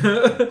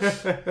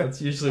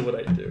 That's usually what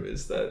I do.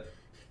 Is that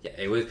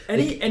it was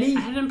any I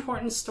had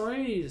important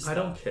stories. I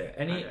don't care.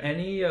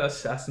 Any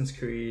Assassin's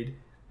Creed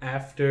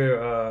after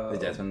the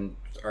Desmond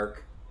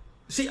arc.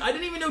 See, I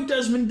didn't even know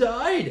Desmond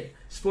died.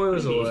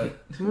 Spoilers alert.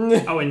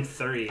 Oh, in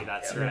 3,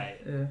 that's right.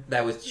 Yeah.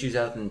 That was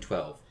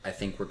 2012. I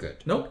think we're good.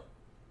 Nope.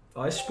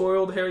 I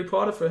spoiled Harry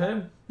Potter for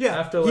him. Yeah,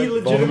 after he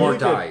Voldemort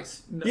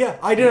dies. No. Yeah,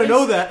 I didn't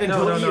know that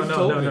until no, you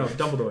told me.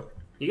 Dumbledore.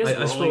 You guys I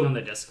rolling spoiled- on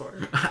the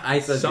Discord? I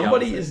said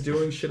Somebody is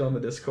doing shit on the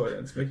Discord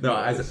and it's making No,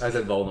 me I nervous. said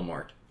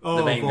Voldemort. Oh,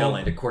 the main Voldemort.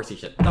 villain. Of course he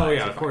should. Oh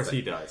yeah, of course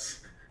he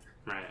does.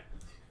 Right.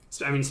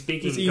 So, I mean,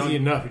 speaking... It's easy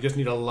enough. You just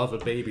need to love a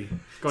baby.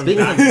 Going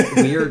Speaking back... of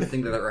weird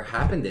things that ever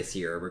happened this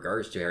year in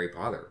regards to Harry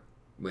Potter,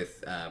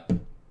 with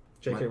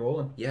J.K.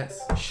 Rowling.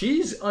 yes,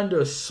 She's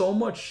under so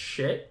much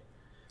shit.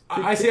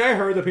 I see. I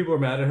heard that people are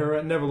mad at her.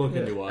 I never looked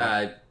into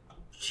why.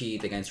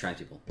 she's against trans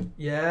people,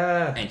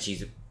 Yeah. and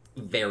she's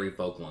very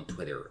vocal on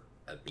Twitter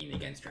of being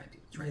against trans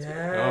people.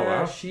 Yeah. Oh,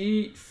 wow.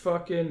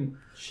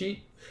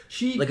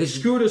 She Like,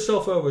 screwed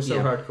herself over so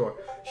Yeah. hardcore.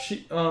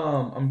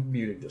 I'm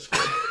muting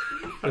Discord.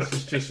 This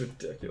is just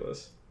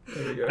ridiculous.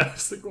 There we go. I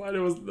was like, why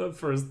was the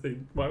first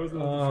thing? Why was that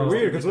the first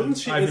Weird, thing?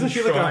 because I've isn't been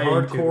she like a trying to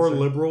hardcore decide.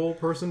 liberal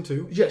person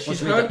too? Yeah, Well, she's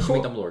she made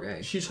hardcore. Dumbledore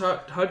gay. She's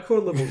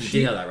hardcore liberal.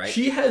 You know that, right?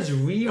 She has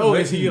rewritten. Oh,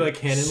 is he like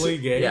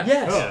canonly gay? Yeah.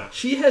 Yes, Oh.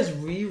 she has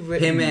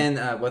rewritten Him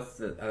and what's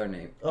the other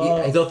name?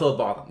 He's also a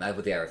bottom. That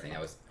was the other thing.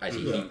 That was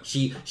actually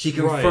she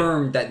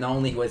confirmed that not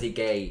only was he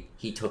gay,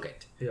 he took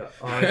it. Yeah,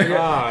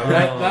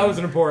 That was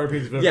an important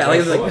piece of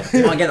information.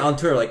 Yeah, like again on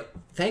Twitter, like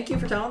thank you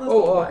for telling us.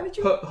 Why did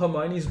you?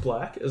 Hermione's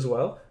black as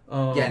well.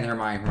 Yeah, and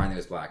Hermione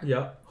was black.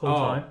 Yeah, whole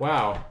time.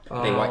 Wow.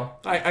 They white.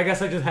 I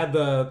guess I just had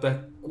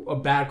a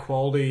bad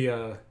quality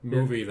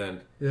movie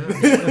then. Yeah.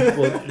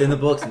 Well, in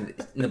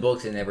the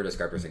books, they never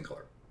described her skin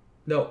color.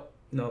 No.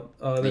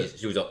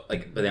 She was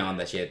like, but on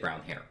that she had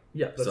brown hair.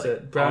 Yeah, that's So,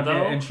 it. Brown hair,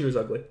 although- and she was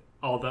ugly.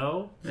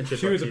 Although, And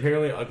She was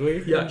apparently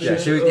ugly. Yeah, Yeah,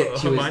 she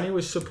was- Hermione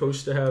was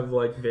supposed to have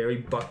like very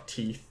buck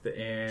teeth,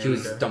 and She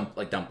was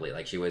dumply,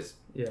 like she was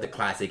Yeah. the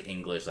classic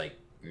English, like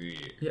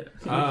yeah,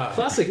 Ah.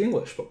 classic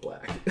English but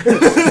black.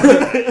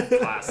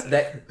 classic.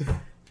 that.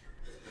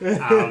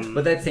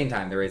 But at the same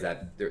time, there is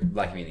that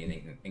black community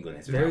in England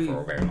has been around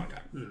for a very long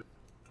time.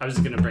 I was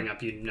going to bring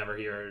up, you'd never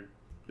hear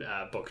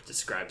a book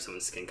describe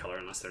someone's skin color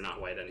unless they're not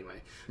white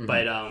anyway.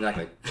 But,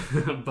 Exactly.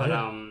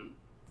 but,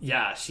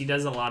 yeah, she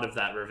does a lot of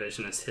that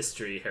revisionist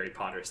history Harry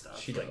Potter stuff.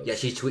 She does. Yeah,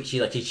 she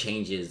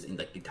changes in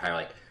like the entire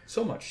like.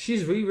 So much.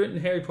 She's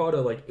rewritten Harry Potter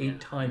like 8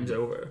 times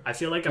over. I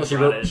feel like Well,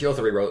 she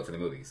also rewrote it for the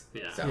movies.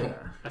 Yeah. So. Yeah.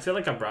 I feel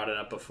like I brought it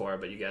up before,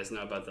 but you guys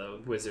know about the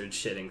wizard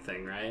shitting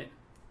thing, right?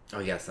 Oh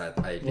yes, that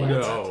I did.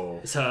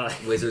 No. So,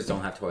 Wizards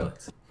don't have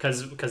toilets.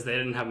 because they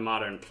didn't have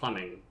modern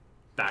plumbing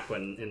back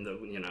when in the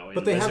in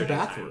But they have wizarding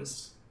bathrooms.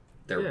 times.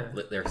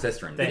 They're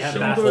cisterns. They have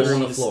have bathrooms holes in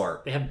the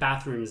floor. They have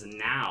bathrooms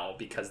now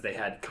because they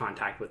had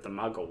contact with the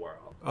Muggle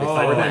world.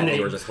 Before Oh. that, they- they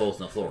were just holes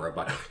in the floor.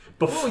 But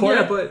Before, Oh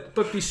yeah, but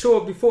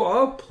before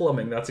our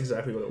plumbing, that's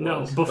exactly what it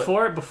no, was.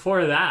 before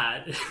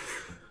that,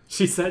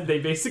 she said they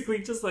basically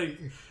just like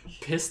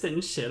pissed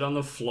and shit on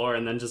the floor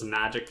and then just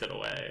magicked it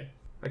away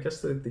I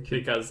guess the kid.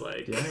 because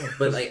like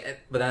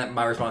but then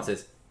my response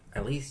is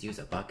at least use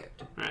a bucket.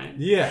 right.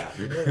 Yeah.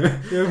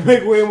 It would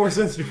make way more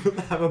sense to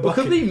have a But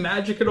could bucket. they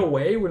magic it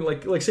away when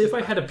like say if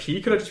I had to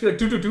pee, could I just be like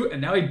do and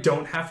now I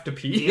don't have to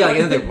pee? Yeah,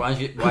 like,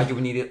 why do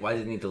we need it? Why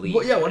did it need to leave?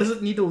 Well, yeah, why does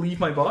it need to leave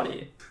my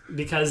body?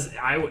 Because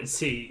I would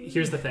see.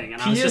 Here's the thing,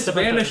 and I Pee was is just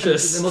about to,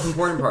 vanishes. The most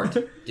important part: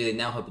 do they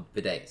now have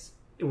bidets?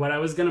 what I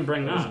was gonna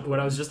bring up, what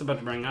I was just about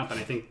to bring up, and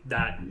I think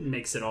that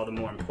makes it all the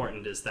more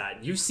important is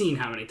that you've seen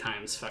how many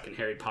times fucking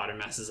Harry Potter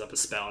messes up a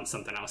spell and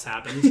something else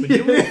happens. Would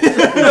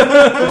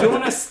you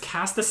want to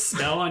cast a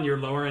spell on your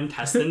lower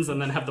intestines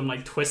and then have them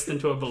like twist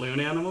into a balloon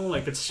animal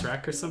like it's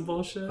Shrek or some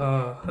bullshit?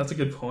 That's a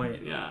good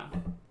point. Yeah.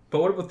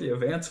 But what about the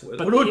advanced wizard?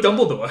 But What about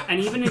Dumbledore? And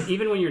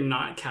even when you're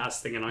not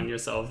casting it on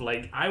yourself,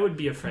 like I would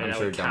be afraid I'm I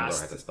sure would Dumbledore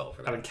cast has a spell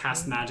for I that. would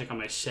cast magic on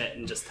my shit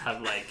and just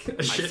have like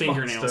my shit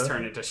fingernails monster.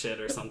 turn into shit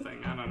or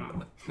something. I don't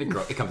know.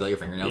 It comes out your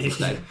fingernails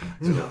instead.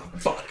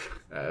 Fuck.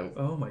 Uh,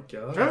 Oh my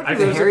god. I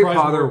the think Harry Harry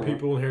Potter Potter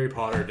people in Harry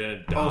Potter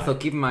didn't die. also,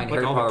 keep in mind, Like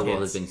Harry all the Potter world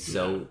has kids. been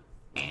so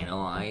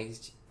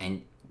analyzed,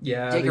 and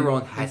Yeah. J.K. they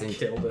Rowling hasn't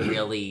killed it.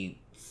 really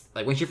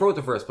like when she wrote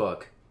the first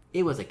book.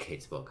 It was a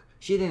kid's book.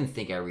 She didn't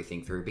think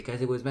everything through because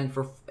it was meant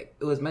for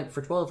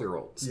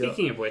 12-year-olds.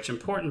 Speaking of which,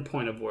 important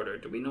point of order: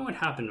 do we know what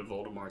happened to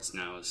Voldemort's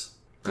nose?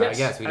 Yes,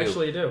 Yes, we do.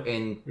 actually you do.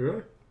 In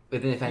Really?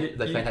 within You-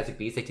 the you- Fantastic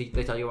Beasts,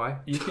 they tell you why.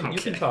 You can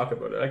Okay. talk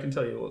about it. I can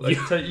tell you. You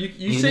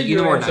You say know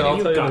your more answer. than I I'll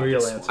do. tell you You the got real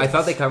this answer. I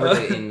thought they covered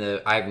it in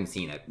the. I haven't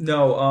seen it.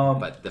 No.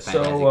 But the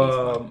Fantastic Beasts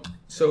one.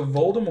 So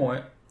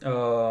Voldemort,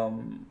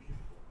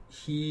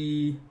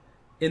 he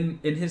in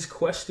his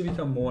quest to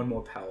become more and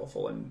more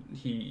powerful, and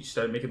he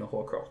started making the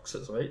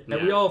Horcruxes, right? Yeah.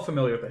 And we all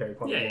familiar with the Harry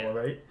Potter lore,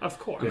 right? Of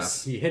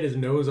course. He hit his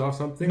nose off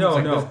something. No, it's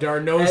like no. This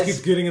darn nose keeps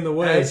getting in the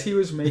way. As he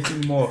was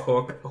making more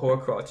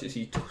Horcruxes,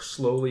 he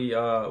slowly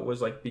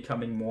was like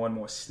becoming more and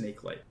more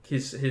snake-like.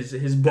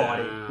 His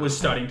body was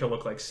starting to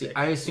look like snake.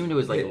 I assumed it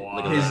was like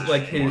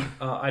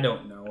I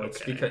don't know. It's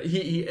because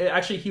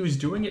he was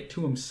doing it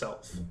to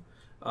himself.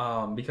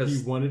 Because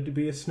he wanted to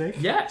be a snake.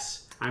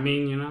 Yes. I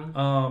mean, you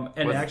know.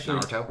 And was actually,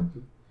 Naruto.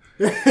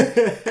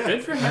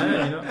 Good for him.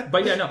 you know,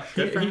 but yeah, no,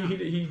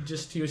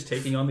 he was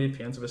taking on the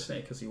appearance of a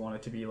snake because he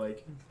wanted to be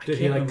like. Did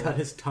he like cut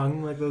his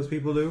tongue like those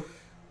people do?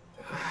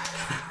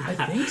 I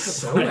think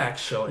so,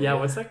 actually. Yeah,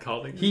 what's that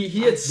called again?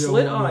 He had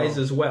slit eyes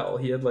as well.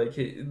 He had like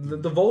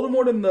the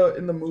Voldemort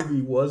in the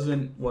movie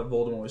wasn't what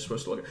Voldemort was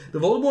supposed to look like. The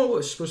Voldemort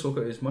was supposed to look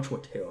like is much more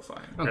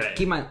terrifying. Okay, Right.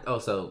 keep in mind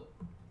also.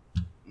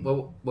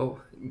 Well,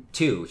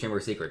 2 Chamber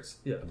of Secrets.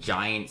 Yeah.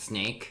 Giant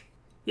snake.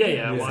 Yeah.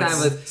 It's Well, kind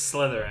of it's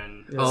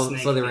Slytherin. Oh,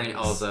 Snake Slytherin things.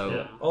 also.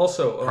 Yeah.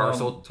 Also,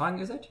 Parcel tongue,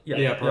 is it?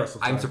 Yeah, parcel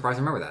I'm tongue. surprised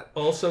I remember that.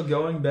 Also,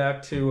 going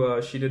back to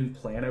she didn't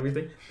plan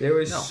everything. There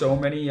was so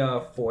many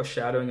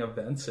foreshadowing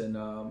events in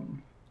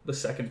the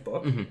second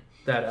book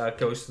that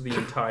goes through the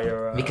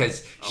entire.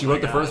 Because she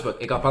wrote the first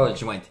book, it got published, and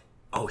she went,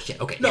 "Oh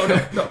shit, okay." No.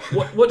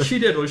 What she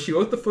did was she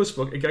wrote the first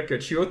book, it got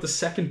good. She wrote the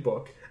second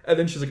book, and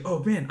then she's like,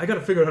 "Oh man, I got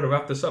to figure out how to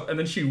wrap this up." And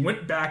then she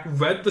went back,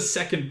 read the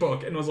second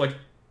book, and was like,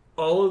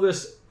 "All of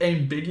this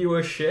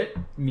ambiguous shit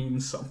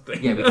means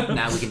something." Yeah,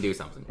 now we can do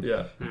something.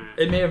 Yeah.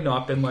 It may have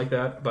not been like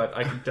that, but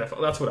I can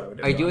definitely. That's what I would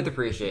do. I do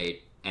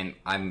appreciate, and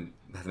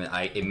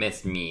it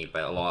missed me,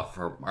 but a lot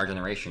for our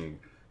generation.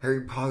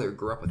 Harry Potter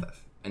grew up with us,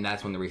 and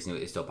that's one of the reasons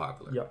it's still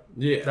popular.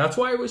 Yeah. That's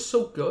why it was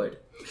so good.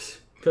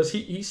 Because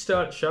he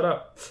started. Shut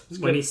up.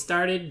 When he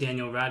started,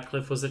 Daniel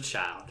Radcliffe was a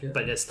child.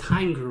 But as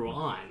time grew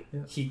on,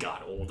 he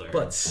got older.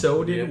 But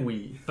so did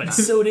we. But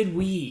so did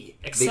we.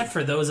 Except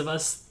for those of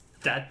us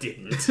that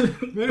didn't.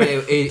 But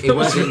it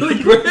was wasn't.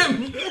 really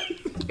grim.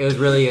 It was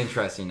really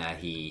interesting that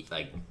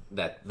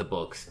that the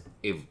books,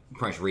 pretty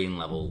much reading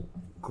level,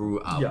 grew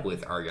up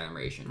with our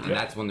generation, and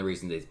that's one of the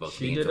reasons these books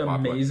She being did so an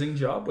popular. amazing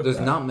job with There's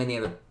that. not many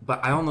other,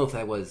 but I don't know if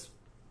that was.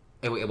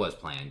 It was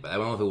planned, but I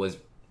don't know if it was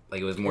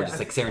it was more just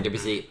like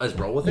serendipity. Let's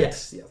roll with it.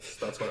 Yes,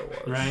 that's what it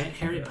was. Right?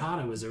 Harry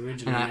Potter was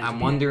originally And I'm meant to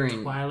be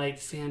wondering- Twilight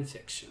fan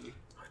fiction.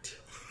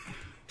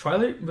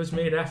 Twilight was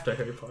made after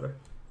Harry Potter.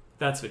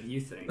 That's what you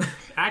think.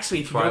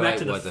 Actually, if you go back Twilight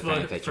to the was a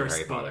fan fiction of first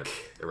Harry Potter book,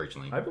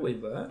 originally, I believe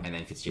that. and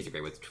then 50 Shades of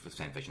Grey was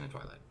fan fiction of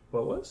Twilight.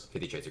 What was?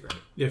 50 Shades of Grey,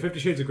 Yeah, 50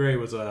 Shades of Grey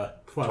was a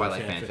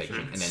Twilight fan fiction,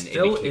 and then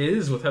Still it became,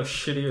 is with how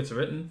shitty it's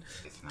written.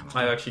 it's not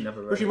I actually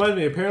never read Which it. reminds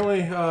me,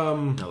 apparently,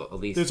 no, at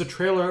least there's a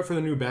trailer out for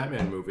the new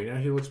Batman movie. It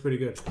actually looks pretty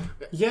good.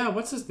 yeah,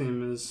 what's his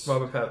name is?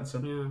 Robert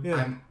Pattinson. Yeah.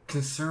 Yeah. I'm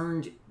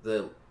concerned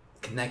the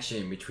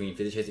connection between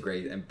 50 Shades of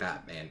Grey and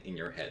Batman in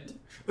your head.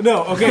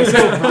 No, okay, so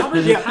God,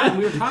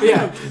 we were talking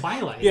about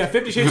Twilight. yeah,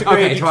 50 Shades of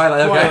Grey. Okay,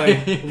 Twilight,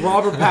 okay.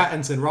 Robert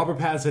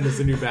Pattinson is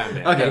the new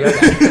Batman. Okay,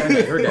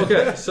 we're good.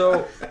 Okay,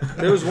 so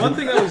there was one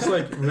thing that was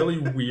like really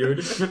weird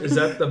is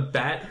that the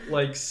bat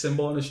like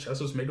symbol on his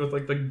chest was made with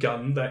like the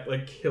gun that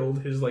like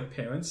killed his like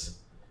parents.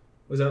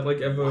 Was that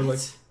like ever like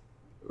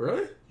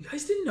Really? you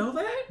guys didn't know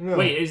that? No.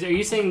 Wait, are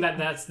you saying that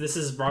this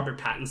is Robert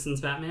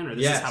Pattinson's Batman, or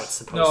this is how it's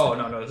supposed no,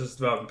 to be? No, this is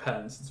Robert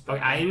Pattinson's Okay,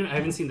 Batman. I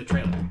haven't seen the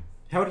trailer.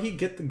 How did he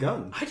get the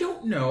gun? I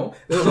don't know.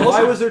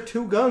 Why was there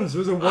two guns?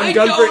 Was there one I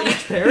gun don't- for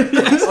each parent?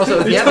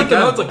 Also, if He you have a took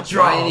them out, gun, like,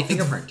 try draw. any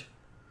fingerprint.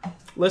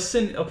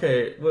 Listen,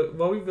 okay,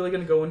 are we really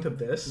going to go into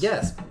this?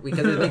 Yes,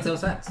 because it makes no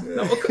sense.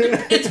 No,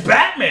 it's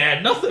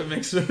Batman. Nothing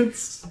makes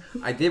sense.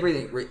 I did read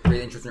an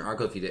interesting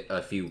article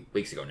a few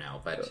weeks ago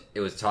now, but it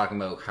was talking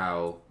about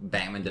how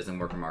Batman doesn't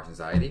work in our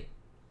society.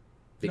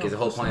 Because No, the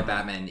whole of course point of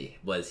Batman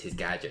was his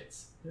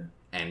gadgets. Yeah.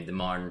 And the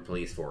modern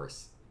police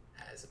force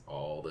has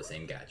all the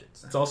same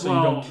gadgets. It's also you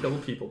Well- don't kill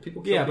people.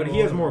 People kill Yeah, but people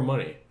he has all more the time.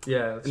 money.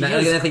 Yeah. And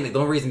the other thing, the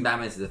only reason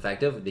Batman is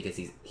effective is because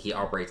he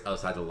operates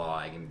outside the law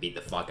and can beat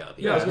the fuck out of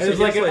people. Yeah, I was And gonna it's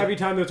say, like he has, every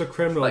time there's a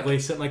criminal, like- they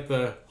sent like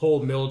the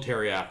whole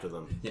military after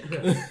them.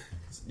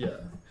 Yeah.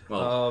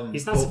 Well,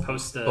 He's not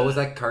supposed to. what was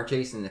that car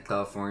chase in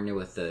California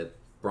with the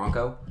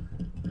Bronco?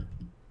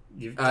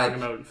 You're talking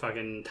about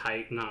fucking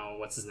No,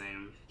 what's his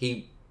name?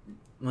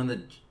 One of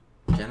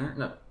the Jenner?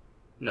 No.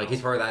 No, Like,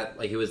 he's part of that,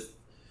 like, he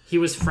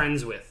was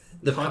friends with.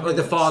 the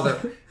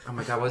father. Oh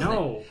my god, wasn't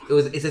No.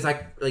 it? It's this,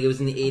 it was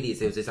in the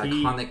 80s. It was this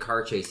iconic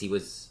car chase. He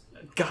was,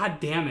 God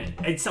damn it!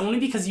 It's only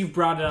because you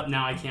brought it up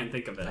now I can't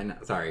think of it. I know,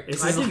 sorry.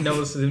 It's I didn't know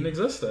this didn't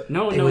exist.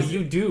 No, It was-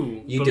 you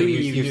do. You do, Believe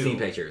me, you've do. seen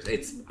pictures.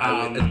 It's,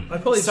 I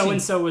probably so seen-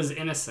 and so was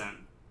innocent.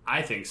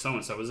 I think so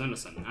and so was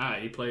innocent.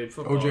 He played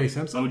football. O.J.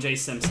 Simpson? O.J.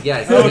 Simpson. yeah,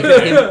 it's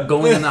him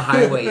going on the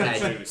highway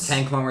at Juice.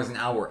 10 kilometers an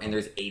hour and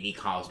there's 80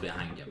 cops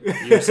behind him.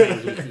 You're saying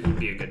he'd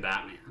be a good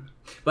Batman.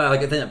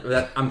 But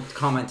like, I'm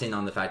commenting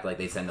on the fact that like,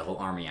 they send the whole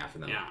army after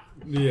them. Yeah.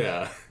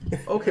 Yeah.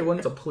 Okay, when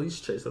it's a police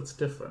chase, that's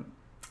different.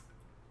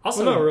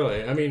 Also, Well, not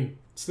really. I mean,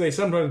 they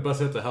sometimes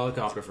bust out the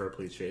helicopter for a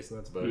police chase, and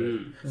that's about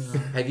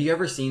it. Have you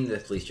ever seen the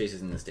police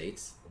chases in the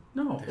States?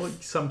 No, well,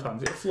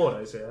 sometimes.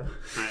 Florida's, yeah. All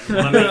right,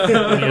 well,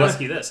 let me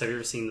ask you this. Have you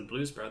ever seen the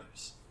Blues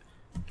Brothers?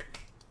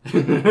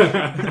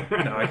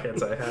 No, I can't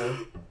say I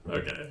have.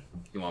 Okay.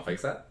 You want to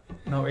fix that?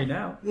 Not right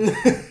now. You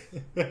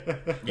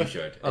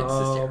should. It's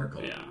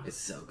hysterical. Yeah. It's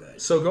so good.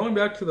 So going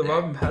back to the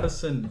Robert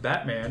Pattinson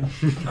Batman.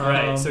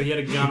 Right, so he had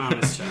a gun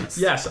on his chest.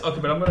 Yes, okay,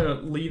 but I'm going to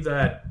leave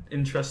that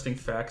interesting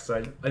fact.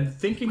 I'm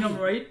thinking I'm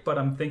right, but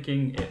I'm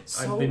thinking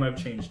they might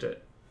have changed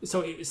it.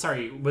 So,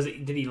 sorry,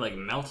 did he, like,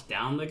 melt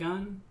down the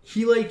gun?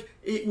 He, like,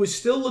 it was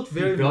still looked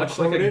very much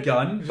like a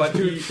gun, but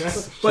he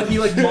But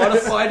like,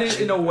 modified it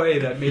in a way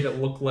that made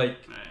it look like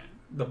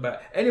the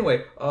bat.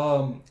 Anyway,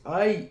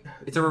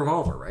 It's a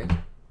revolver, right?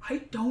 I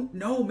don't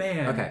know,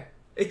 man. Okay.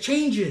 It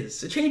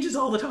changes. It changes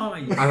all the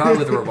time. I thought it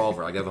was a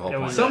revolver. I get the whole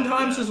point.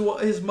 Sometimes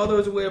his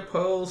mother wear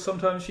pearls.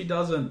 Sometimes she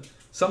doesn't.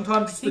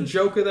 Sometimes it's the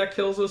Joker that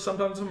kills her.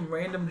 Sometimes some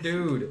random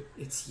dude.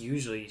 She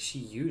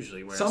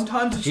usually wears.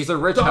 Sometimes it's she's a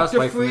rich Dr.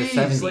 housewife Freeze, from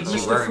the 70s. like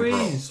She's Mr. wearing Freeze.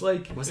 pearls.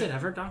 Like Was it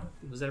ever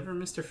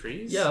Mr.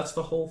 Freeze? yeah, that's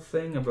the whole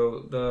thing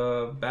about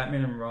the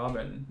Batman and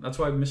Robin. That's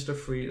why Mr.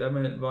 Freeze.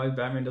 Why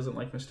Batman doesn't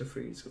like Mr.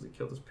 Freeze because he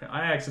killed his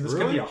parents. This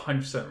could be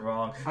 100%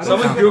 wrong.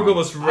 Someone Google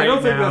this right now. I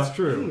don't think that's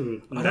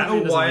true. I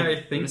don't know why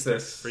I think Mr.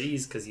 this.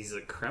 Freeze because he's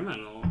a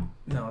criminal.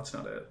 No, it's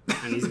not it.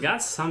 And he's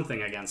got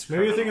something against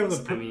Maybe criminals. you're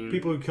thinking of the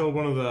people who killed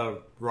one of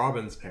the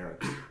Robin's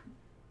parents.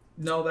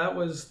 No, that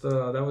was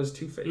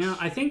Two-Face. You know,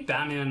 I think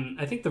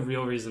the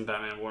real reason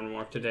Batman wouldn't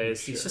work today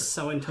is he's just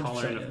so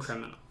intolerant of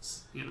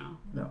criminals, you know?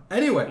 No.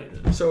 Anyway,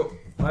 so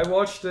I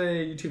watched a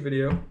YouTube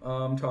video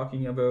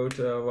talking about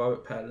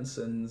Robert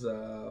Pattinson's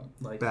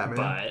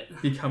Batman.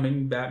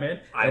 becoming Batman.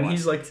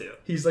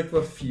 He's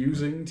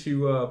refusing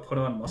to put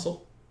on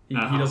muscle. He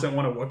doesn't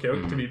want to work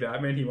out to be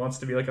Batman. He wants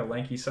to be like a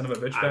lanky son of a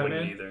bitch Batman. I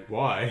wouldn't either.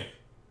 Why?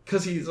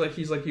 Because he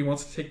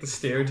wants to take the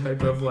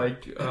stereotype of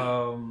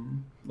how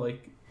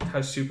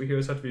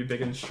superheroes have to be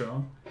big and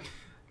strong.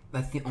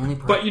 That's the only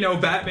part.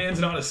 But Batman's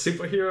not a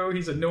superhero.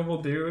 He's a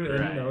normal dude, and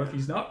Right. if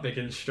he's not big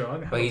and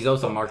strong, But he's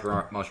also a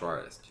martial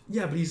artist.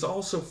 yeah, but he's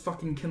also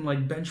fucking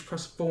can bench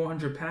press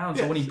 400 pounds.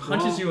 So when he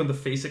punches you in the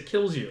face, it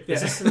kills you. Yeah.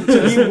 So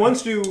he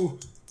wants to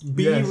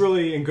be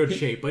really in good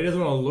shape, but he doesn't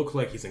want to look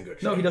like he's in good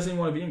shape. No, he doesn't even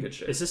want to be in good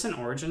shape. Is this an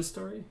origin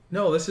story?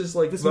 No, this is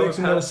This Robert makes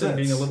no Pattinson sense.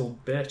 being a little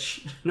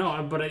bitch.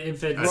 No, but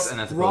if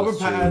it's... Robert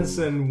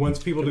Pattinson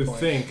wants people to point.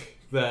 think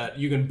that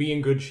you can be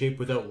in good shape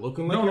without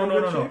looking like you're in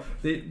good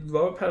shape.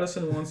 Robert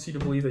Pattinson wants you to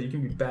believe that you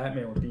can be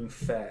Batman with being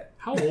fat.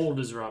 How old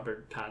is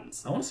Robert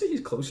Pattinson? I want to say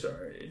he's close to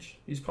our age.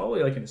 He's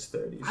probably in his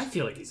 30s. I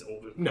feel like he's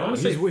older. I No, want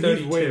to say he's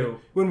 32. way.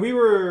 When we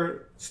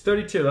were... It's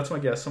 32. That's my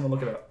guess. Someone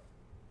look it up.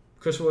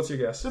 Christopher, what's your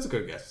guess? That's a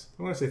good guess.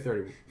 I want to say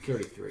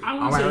 33. I All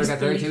want to right, say we he's got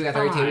 32, we got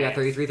 32, we got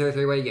 33,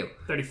 33. What do you?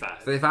 35.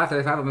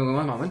 35. I'll move in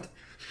one moment.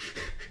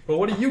 Well,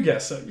 what are you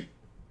guessing?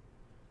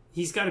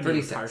 He's got to be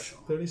 36. impartial.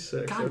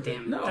 36. God okay.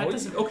 damn it. No, That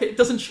doesn't... okay, it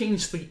doesn't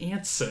change the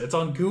answer. It's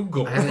on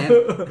Google. I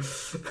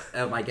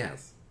haven't my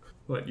guess.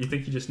 What, you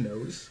think he just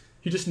knows?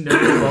 He just knows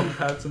Robert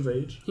Pattinson's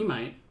age? He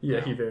might. Yeah,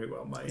 No. he very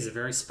well might. He's a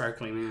very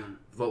sparkly man.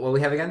 What we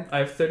have again? I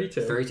have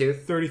 32. 32,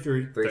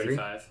 33. 33,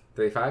 35.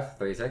 35,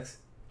 36,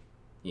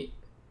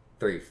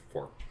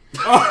 34.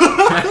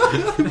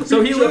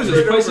 So he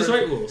loses. Price is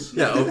Right rules.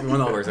 Yeah, one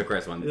over, so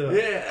Chris won.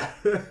 Yeah.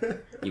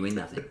 You win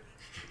nothing.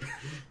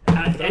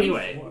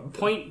 Anyway,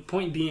 point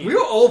being... We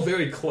were all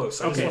very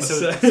close. I Okay, just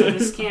so want to say.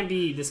 this can't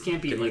be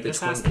this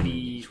has to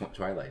be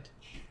Twilight.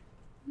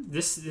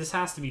 this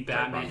has to be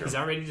Batman. He's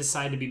already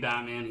decided to be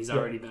Batman. He's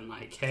already been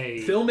like, hey,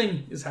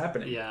 Filming is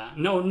happening. yeah,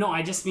 no,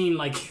 I just mean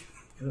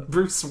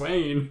Bruce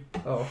Wayne.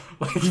 Oh.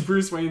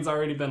 Bruce Wayne's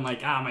already been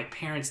like, my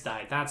parents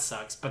died. That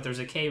sucks. But there's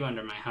a cave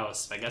under my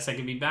house. I guess I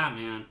can be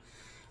Batman.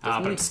 But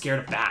I'm scared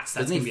of bats.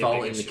 That's Doesn't gonna he be a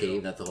fall big in the issue.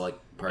 cave? That's the whole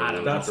part I of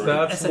don't the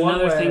know. That's That's one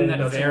another way. thing that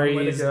That's one way to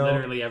varies go.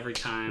 literally every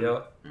time.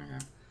 Yep.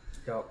 Okay.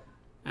 Yep.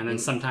 And then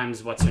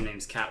sometimes what's her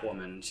name's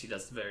Catwoman, and she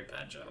does a very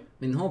bad job. I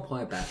mean, the whole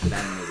point of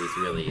Batman movies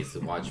really is to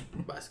watch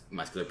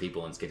muscular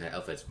people in skin-tight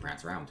outfits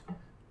prance around.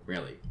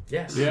 Really.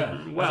 Yes.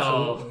 Yeah.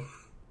 Well,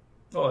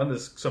 Oh, and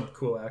there's some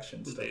cool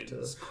action stuff too.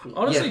 it's cool.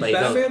 Honestly, Yeah, like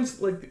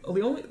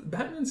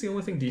Batman's the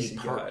only thing They DC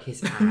part got.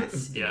 his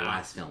ass in the Yeah.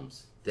 last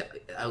films. The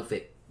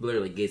outfit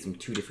literally gives him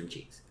two different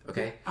cheeks.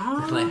 Okay?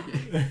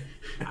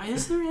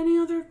 Is there any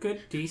other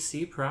good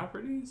DC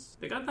properties?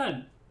 They got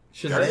that.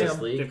 Justice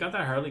Shazam. League. They've got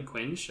that Harley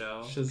Quinn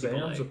show.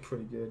 Shazam's People a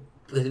pretty good.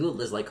 People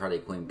dislike Harley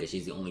Quinn because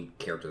she's the only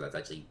character that's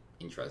actually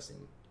interesting.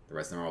 The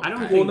rest of them are all I don't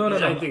kind think- Well, no.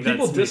 I think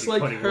People that's maybe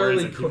dislike putting Harley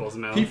words in Quinn. people's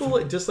mouth.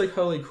 People dislike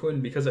Harley Quinn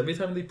because every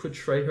time they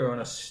portray her on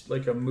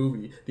a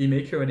movie, they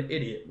make her an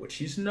idiot, which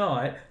she's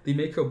not. They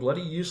make her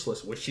bloody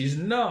useless, which she's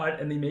not,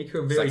 and they make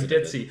her very Sucks a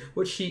ditzy,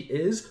 which she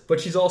is. But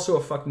she's also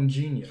a fucking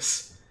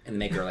genius. and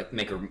make her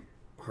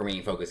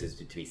main focus is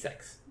to be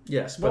sex.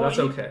 Yes, but Well, that's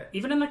okay.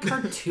 Even in the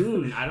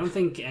cartoon, I don't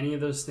think any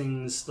of those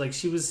things. Like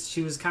she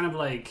was kind of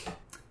like.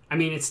 I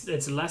mean,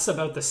 it's less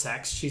about the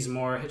sex. She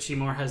more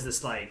has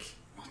this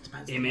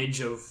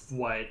image of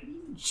what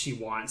she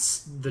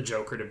wants the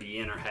Joker to be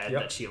in her head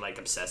Yep. that she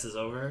obsesses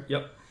over.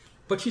 Yep.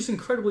 But she's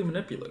incredibly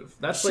manipulative.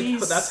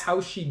 That's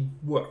how she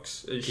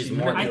works. I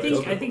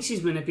think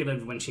she's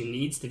manipulative when she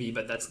needs to be,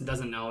 but that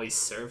doesn't always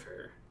serve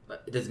her.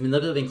 Does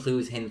manipulative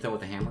include hitting them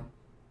with a hammer?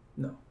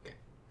 No. Okay.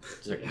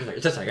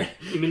 Just a second.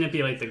 You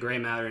manipulate the gray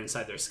matter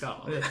inside their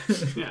skull.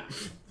 Yeah.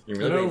 You're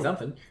manipulating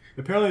something.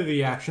 Apparently,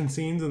 the action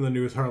scenes in the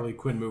new Harley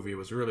Quinn movie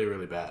was really,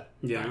 really bad.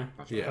 Yeah.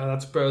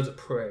 That's Birds of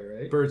Prey,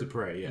 right? Birds of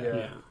Prey,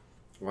 yeah.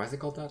 Why is it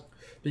called that?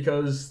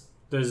 Because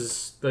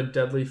there's the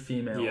deadly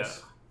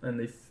females,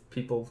 and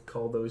people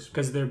call those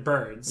because they're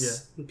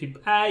birds. Yeah.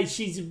 People,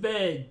 she's a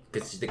bird.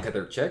 Because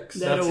they're chicks.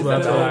 That's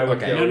how I would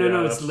go.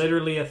 No. It's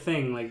literally a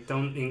thing. Like,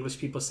 don't English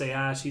people say,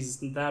 she's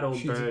that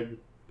old bird.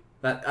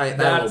 I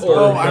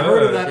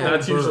heard of that.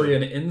 That's usually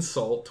an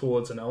insult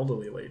towards an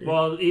elderly lady.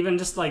 Well, even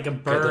just like a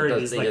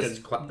bird is like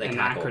an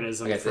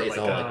anachronism for like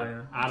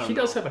I don't know. She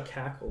does have a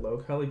cackle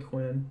though. Harley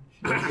Quinn.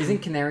 Isn't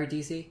Canary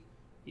DC?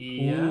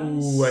 Yes.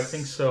 Ooh, I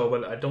think so,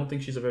 but I don't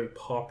think she's a very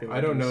popular.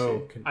 I don't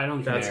know.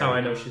 That's how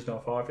I know she's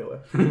not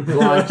popular.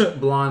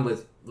 Blonde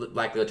with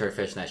like literary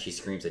fishnet, she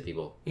screams at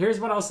people. Here's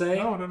what I'll say.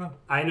 No, I don't know.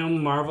 I know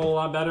Marvel a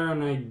lot better,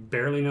 and I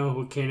barely know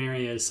who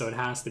Canary is, so it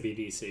has to be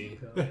DC.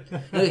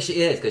 No,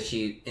 she is because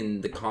she in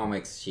the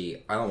comics.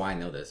 I don't know why I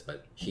know this,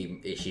 but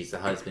she's the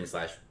husband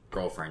 /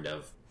 girlfriend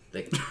of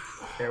the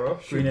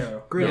Green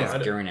Arrow. Green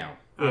Arrow,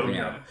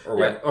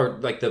 or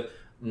like the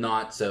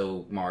not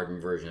so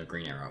modern version of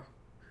Green Arrow.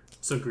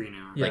 So Green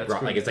Arrow,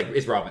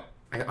 it's Robin.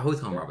 I always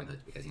call him Robin Hood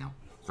because it's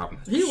Robin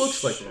Hood. He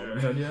looks like Robin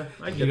Hood. Yeah,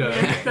 I get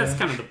that. That's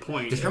kind of the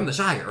point. He's from the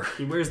Shire.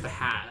 He wears the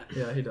hat.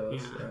 Yeah, he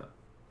does. Yeah.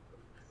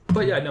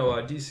 But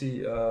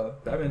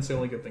DC. Batman's the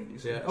only good thing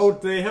DC. Yeah. Oh,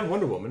 they have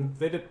Wonder Woman.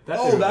 They did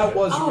that. That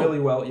was really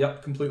well.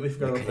 Yep, completely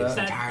forgot about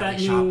that.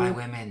 Entirely shot by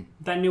women.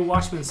 That new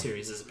Watchmen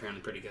series is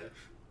apparently pretty good.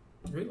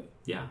 Really?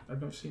 Yeah. I've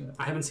never seen it.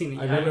 I haven't seen it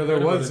I yet. didn't know there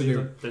was a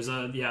new. There's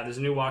a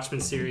new Watchmen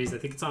series. I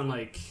think it's on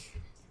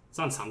it's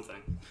on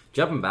something.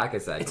 Jumping back a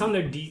second. It's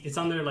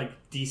on their like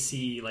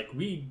DC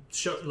we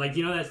show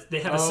that they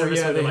have a service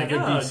where they're they like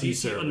have a DC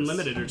service.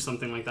 Unlimited or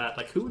something like that.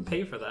 Like who would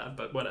pay for that?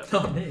 But whatever.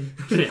 Not me.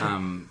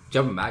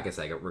 Jumping back a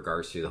second,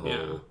 regards to the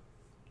whole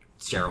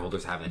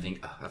shareholders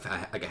having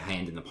like a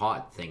hand in the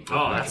pot thing.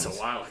 That's a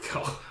while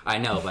ago. I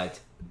know, but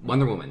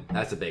Wonder Woman,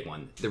 that's a big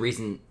one. The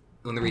reason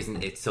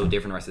it's so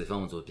different from the rest of the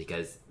films was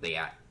because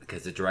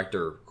the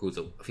director, who's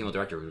a female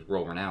director who's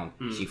world renowned,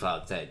 she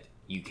flat out said,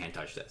 "You can't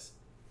touch this.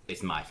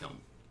 It's my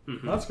film."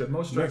 Mm-hmm. That's good.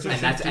 Most directors do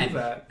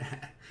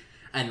that.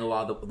 And a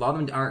lot of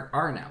them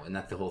are now, and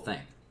that's the whole thing.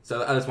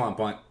 So I just want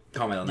to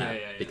comment on that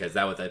because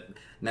that was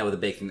a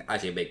big thing,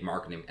 actually a big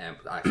marketing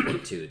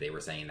aspect too. They were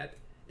saying that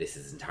this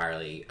is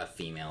entirely a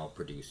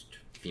female-produced,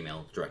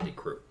 female-directed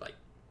crew, like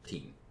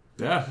team.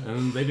 Yeah,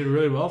 and they did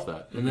really well with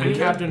that. And then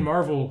Captain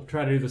Marvel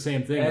tried to do the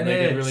same thing, and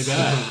they did really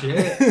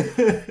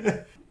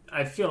bad.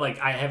 I feel like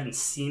I haven't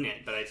seen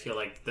it, but I feel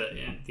like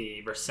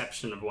the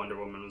reception of Wonder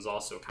Woman was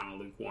also kind of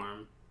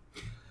lukewarm.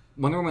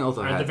 Wonder Woman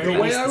also had... The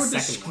way I would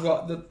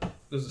describe...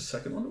 There's a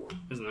second Wonder Woman?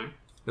 Isn't there?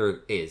 There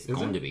is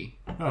going to be.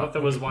 I thought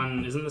there was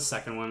one... Isn't the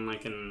second one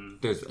like in...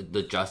 There's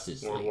the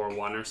Justice World War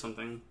One or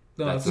something?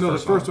 No, the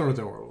first one was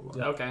in World War One.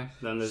 Yeah. Okay,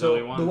 then there's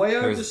only one. The way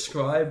I would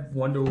describe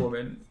Wonder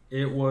Woman,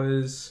 it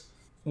was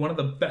one of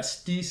the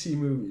best DC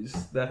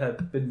movies that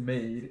have been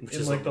made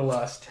in like the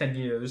last 10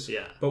 years.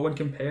 Yeah. But when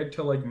compared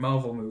to like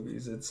Marvel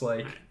movies, it's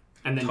like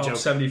and then top Joker,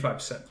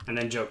 75%. And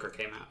then Joker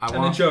came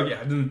out.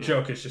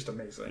 Joker is just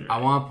amazing. I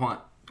want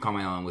to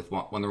comment on with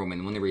Wonder Woman.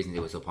 One of the reasons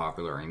it was so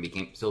popular and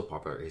became so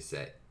popular is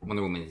that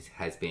Wonder Woman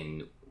has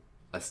been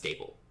a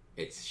staple.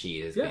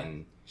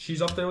 Been...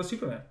 She's up there with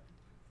Superman.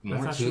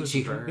 But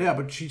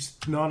she's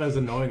not as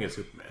annoying as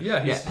Superman.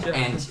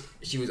 And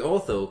she was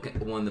also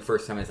one of the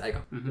first feminist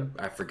icons. Mm-hmm.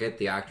 I forget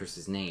the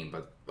actress's name,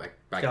 but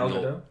back Gal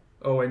Gadot?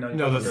 Oh wait, no,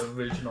 the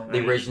original. The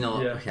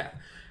original,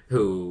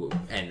 who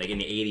and like in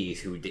the 80s,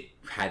 who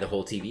had the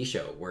whole TV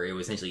show where it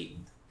was essentially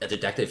a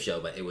detective show,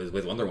 but it was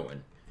with Wonder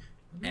Woman,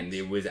 and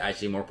it was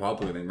actually more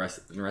popular than the rest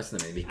of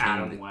them. It became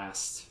Adam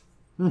West.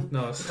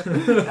 No,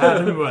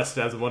 Adam West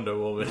as Wonder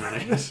Woman.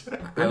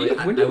 I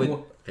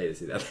would pay to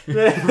see that.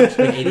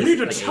 You need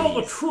to tell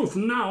the truth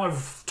now.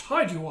 I've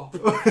tied you up.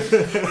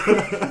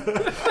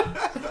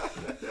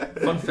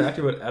 Fun fact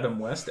about Adam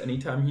West: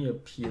 anytime he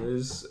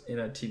appears in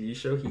a TV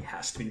show, he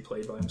has to be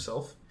played by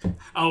himself.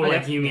 Oh,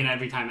 like you mean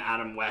every time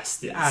Adam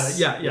West is?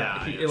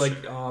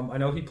 I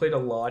know he played a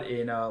lot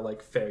in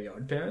like Fairly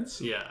Odd Parents.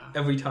 Yeah.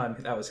 Every time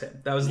that was him.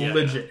 That was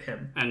legit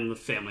him. And the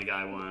Family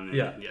Guy one.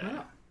 And,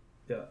 yeah.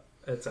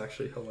 It's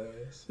actually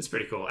hilarious. It's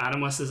pretty cool.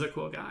 Adam West is a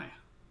cool guy.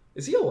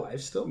 Is he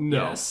alive still?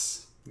 No.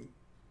 Yes.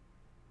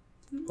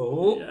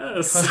 Oh.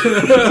 Yes.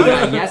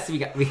 Yes, we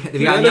got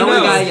no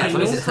one guy. I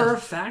know for a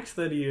fact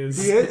that he is.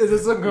 Is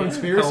this some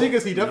conspiracy?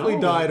 Because he definitely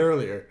died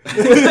earlier. I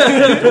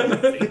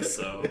don't think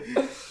so.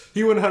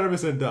 He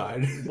 100%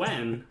 died.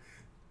 When?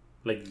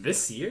 Like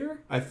this year?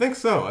 I think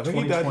so. I think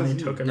he died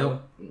this year.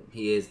 No,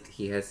 he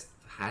has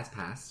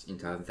passed in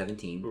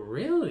 2017.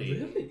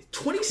 Really?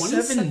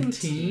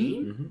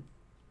 2017? Mm-hmm.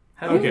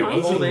 Okay,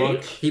 what's old the age?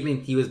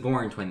 look? He was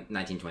born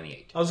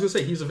 1928. I was gonna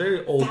say he's a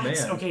very old man.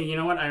 Okay, you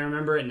know what? I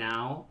remember it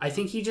now. I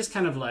think he just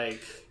kind of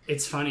like.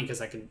 It's funny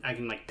because I can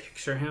like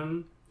picture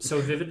him so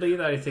vividly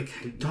that I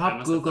think.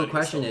 Top Google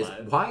question is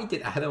why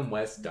did Adam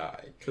West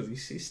die? Because he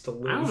ceased to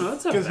live. I don't know.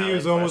 Because he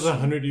was almost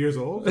 100 years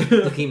old.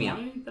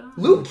 Leukemia.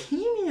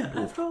 Leukemia.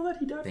 After all that,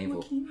 he died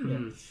Painful. from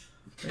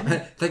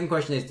leukemia. Second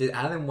question is, did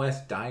Adam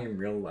West die in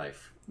real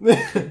life?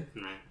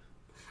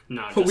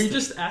 No, But we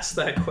just asked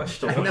that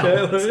question. I know.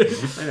 Okay?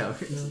 I know.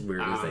 It's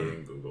weird to say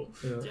in Google.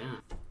 Yeah.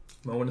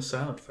 Moment of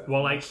silence.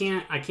 Well, I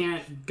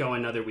can't go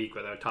another week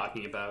without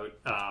talking about.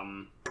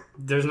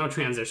 There's no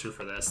transition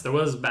for this. There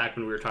was back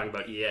when we were talking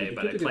about EA,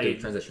 but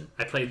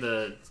I played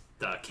the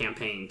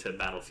campaign to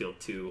Battlefield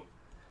 2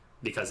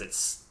 because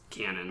it's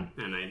canon,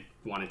 and I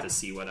wanted to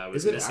see what I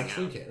was missing. Is it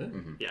actually out. canon?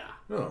 Mm-hmm. Yeah.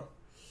 Oh.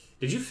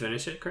 Did you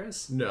finish it,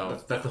 Chris? No.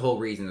 That's the whole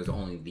reason there's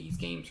only these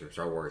games for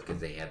Star Wars,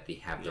 because they have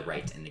the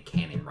rights and the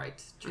canon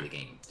rights to the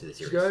game, to the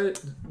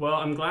series. Well,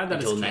 I'm glad that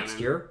Until it's next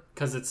year?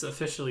 because it's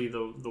officially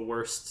the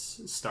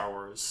worst Star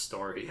Wars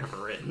story ever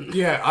written.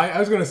 Yeah, I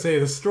was going to say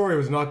the story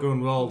was not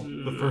going well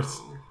the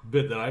first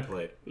bit that I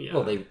played. Yeah.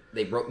 Well, they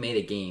made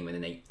a game and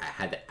then they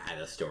had to add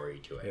a story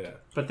to it. Yeah.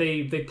 But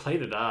they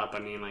played it up. I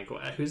mean, like,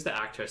 who's the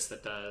actress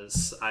that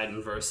does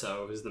Iden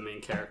Verso, who's the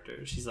main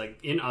character? She's, like,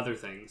 in other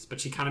things,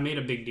 but she kind of made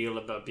a big deal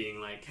about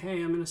being like,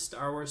 hey, I'm in a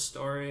Star Wars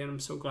story, and I'm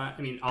so glad.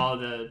 I mean, all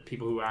the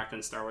people who act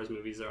in Star Wars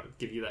movies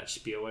give you that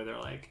spiel where they're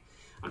like,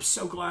 I'm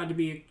so glad to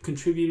be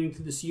contributing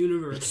to this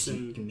universe. You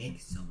And can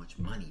make so much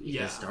money because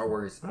Yeah. Star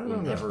Wars I don't will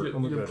know. never...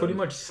 You're pretty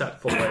much set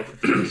for life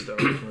if you're a Star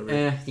Wars movie.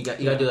 you got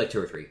to do like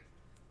 2 or 3.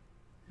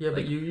 Yeah, but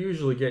Like- you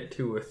usually get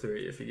 2 or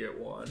 3 if you get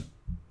 1.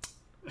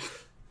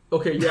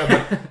 Okay,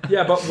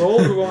 but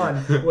Rogue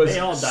One was They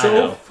all die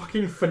so out.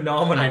 fucking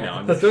phenomenal I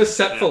know. that they're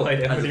set for life.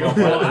 That's Anthony. one-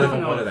 well, I That's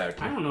don't one know. of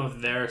that. I don't know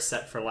if they're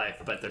set for life,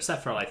 but they're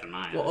set for life in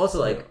mine. Well, also,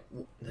 like,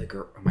 the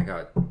girl... Oh, my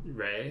God.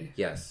 Ray,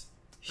 Yes.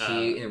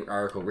 She, in an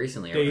article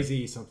recently...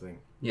 Daisy something.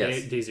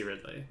 Yes. Daisy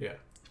Ridley, Yeah.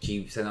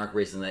 She said in an article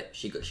recently that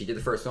she did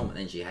the first film and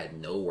then she had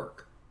no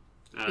work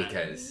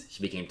because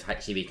she became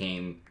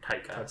typecast.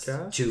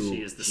 Typecast?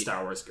 She is the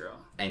Star Wars girl.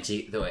 and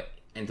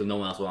so no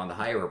one else wanted to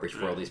hire her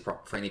for all these for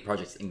any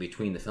projects in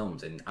between the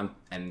films,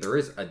 and there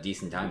is a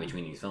decent time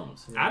between these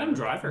films. Adam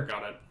Driver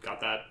got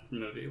that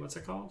movie. What's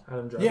it called?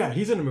 Adam Driver. Yeah,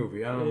 he's in a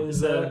movie. I don't know. Is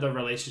The that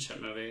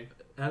relationship movie,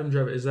 Adam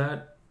Driver? Is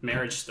that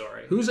Marriage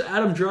Story. who's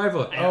Adam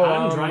Driver?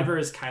 Adam Driver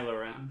is Kylo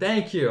Ren.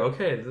 Thank you.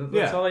 Okay,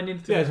 that's all I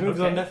needed to know. Yeah, his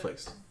movie's on Okay.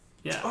 Netflix.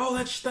 Yeah. Oh,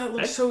 that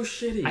looks so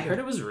shitty. I heard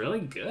it was really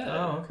good.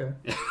 Oh,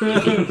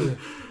 okay.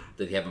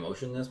 Did he have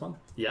emotion in this one?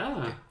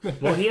 Yeah.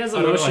 Well, he has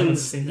I don't know, I haven't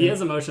emotions. seen He it. has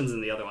emotions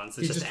in the other ones. It's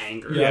He's just just-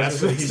 anger. Yeah, Yes.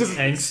 he's just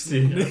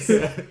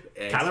angsty.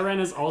 Kylo Ren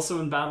is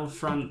also in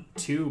Battlefront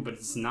 2, but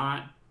it's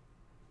not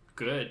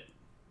good.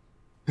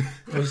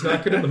 He's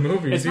not good in the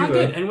movies It's not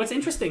either. good. And what's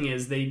interesting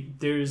is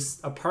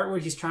there's a part where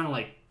he's trying to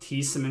like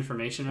tease some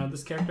information out of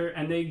this character,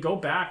 and they go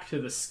back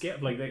to the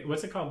skiff. Like,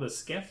 what's it called? The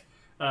skiff?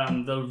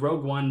 The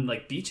Rogue One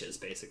like beaches,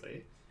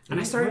 basically. And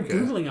I started Okay.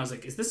 Googling. I was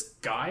like, is this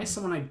guy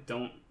someone I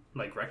don't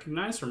like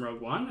recognize from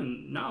Rogue One?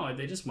 And no,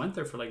 they just went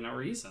there for like no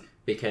reason.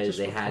 Because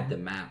they had the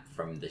map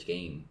from the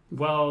game.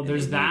 Well, and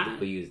there's they that.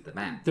 We used the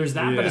map. There's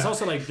that, but it's Yeah.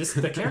 also like this.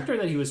 The character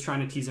that he was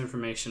trying to tease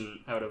information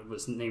out of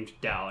was named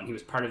Dal, and he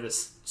was part of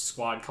this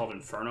squad called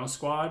Inferno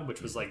Squad,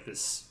 which was like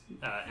this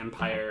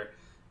Empire,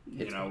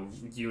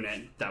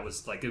 unit that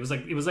was like it was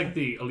like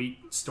the elite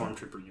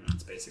stormtrooper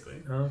units basically.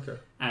 Oh, okay.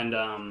 And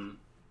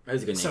That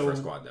was a good name for a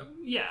squad, though.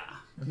 yeah,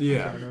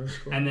 Yeah.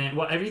 and then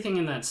everything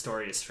in that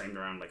story is framed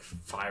around like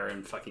fire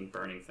and fucking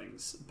burning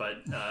things, but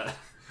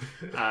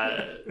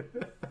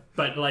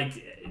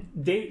like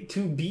they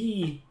to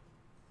be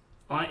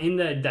in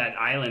that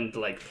island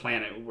like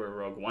planet where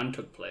Rogue One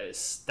took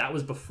place, that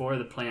was before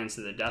the plans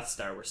to the Death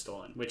Star were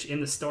stolen, which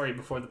in the story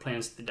before the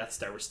plans to the Death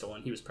Star were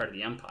stolen, he was part of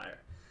the Empire.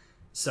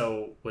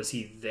 So was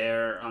he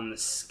there on the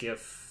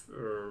skiff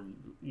or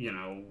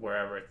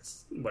whatever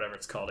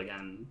it's called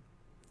again,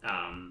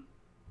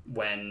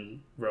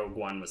 when Rogue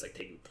One was like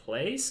taking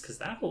place? Because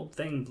that whole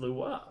thing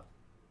blew up.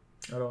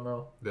 I don't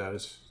know. That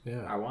is,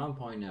 yeah. I want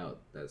to point out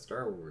that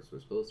Star Wars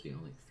was supposed to be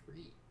only 3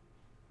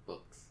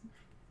 books.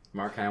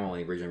 Mark Hamill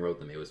only originally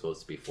wrote them. It was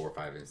supposed to be 4,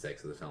 5, and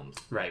 6 of the films.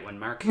 Right, when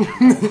Mark No,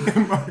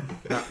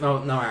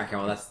 Mark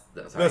Hamill.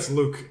 That's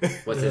Luke.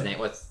 What's his name?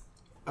 What's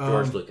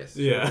George Lucas?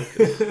 Yeah.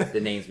 The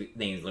name's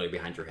literally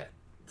behind your head.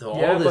 So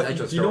Yeah, all this but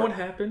extra do you know story- what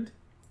happened?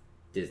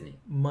 Money.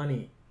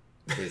 Money.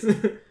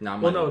 Not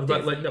Well, money. no,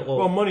 but like Disney. no.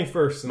 Well, money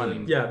first. And Money.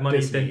 Then Yeah, money.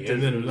 Disney, Then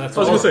and then that's I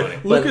was all gonna say,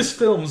 money. But-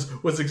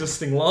 Lucasfilms was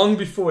existing long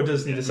before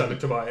Disney decided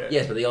to buy it.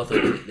 Yes, but they also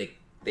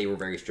they were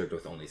very strict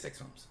with only 6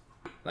 films.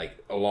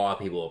 Like a lot of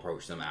people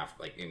approached them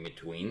after, like in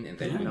between, and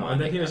then No, and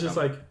then he was just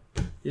like,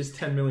 "Here's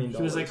 $10 million."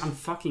 He was like, "I'm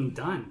fucking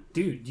done,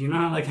 dude. Do you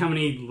know how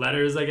many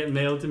letters I get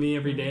mailed to me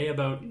every day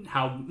about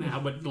how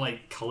what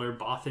like color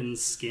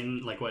Bothan's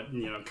skin, like what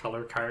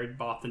color card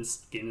Bothan's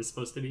skin is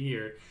supposed to be,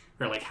 or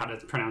like how to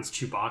pronounce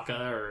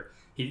Chewbacca, or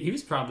he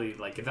was probably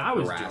like, if I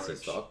was harassed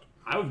as George, fuck.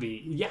 I would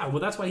be. Yeah, well,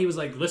 that's why he was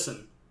like,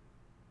 listen,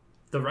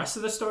 the rest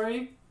of the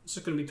story is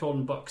just going to be told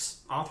in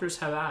books. Authors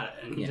have at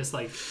it. And he just,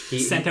 like, he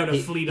sent out a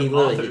fleet of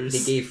authors.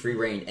 They gave free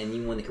reign.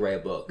 Anyone that could write a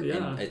book Yeah.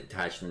 and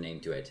attach their name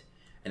to it.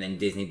 And then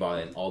Disney bought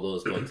in all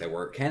those books that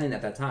were canon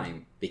at that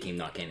time became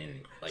not canon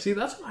anymore. Like, see,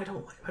 that's what I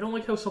don't like. I don't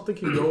like how something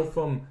can go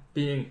from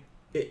being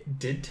it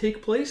did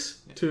take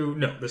place to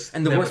no. This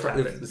and the never worst part,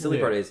 happened. the silly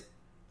part is,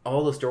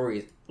 all the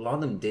stories, a lot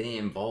of them didn't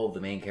involve the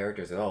main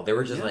characters at all. They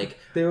were just like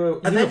they were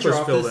adventure universe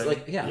office, building.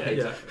 like Yeah.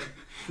 exactly.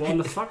 Well, and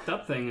the fucked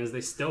up thing is they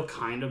still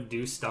kind of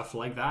do stuff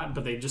like that,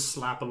 but they just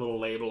slap a little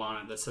label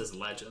on it that says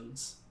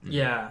Legends.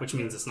 Yeah, Which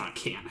means it's not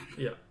canon.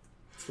 yeah.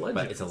 It's legend.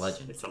 But it's a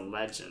legend. It's a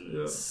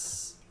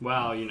Legends.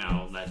 Well, you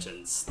know,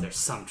 Legends. There's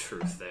some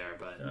truth there,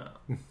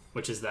 but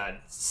which is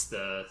that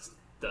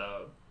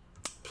the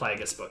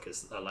Plagueis book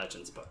is a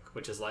Legends book,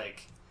 which is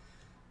like,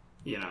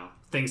 you know,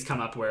 things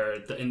come up where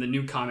in the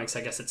new comics,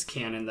 I guess it's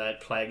canon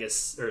that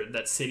Plagueis or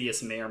that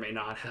Sidious may or may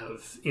not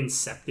have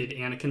incepted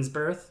Anakin's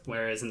birth,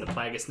 whereas in the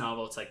Plagueis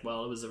novel, it's like,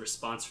 well, it was a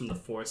response from the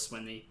Force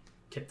when they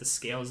tipped the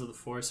scales of the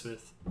Force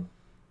with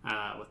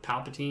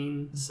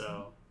Palpatine,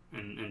 so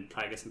and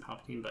Plagueis and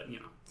Palpatine, but you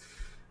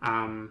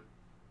know.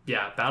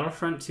 Yeah,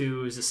 Battlefront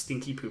 2 is a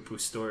stinky poo-poo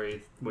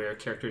story where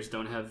characters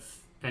don't have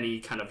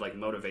any kind of, like,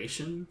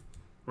 motivation.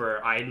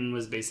 Where Iden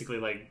was basically,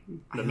 like,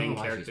 the main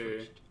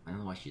character. I don't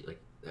know why she,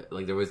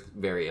 like there was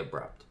very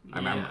abrupt. I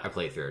remember I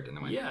played through it and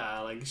I went... Yeah,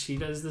 like, she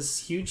does this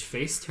huge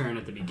face turn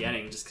at the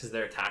beginning just because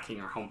they're attacking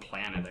her home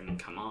planet. I mean,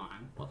 come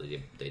on. Well,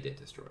 they did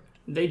destroy it.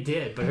 They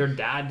did, but her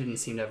dad didn't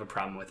seem to have a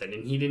problem with it.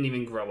 And he didn't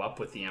even grow up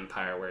with the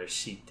Empire, whereas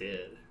she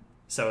did.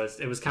 So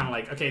it was kind of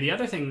like, okay, the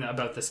other thing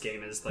about this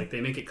game is, like, they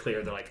make it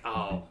clear, they're like,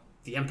 oh,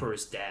 the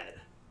Emperor's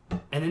dead.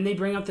 And then they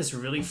bring up this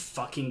really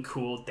fucking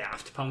cool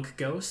Daft Punk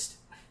ghost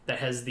that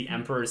has the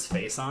Emperor's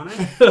face on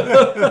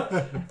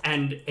it.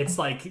 And it's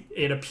like,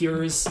 it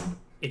appears,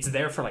 it's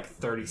there for like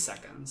 30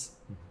 seconds.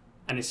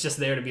 And it's just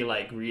there to be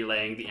like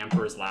relaying the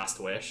Emperor's last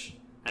wish.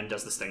 And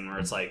does this thing where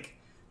it's like,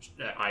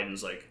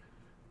 Iden's like,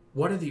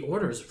 what are the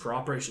orders for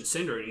Operation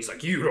Cinder? And he's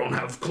like, you don't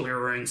have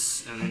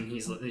clearance. And then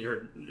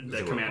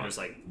the commander's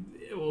like,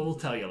 we'll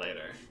tell you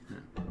later.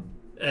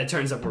 It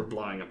turns out we're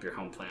blowing up your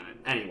home planet.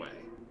 Anyway.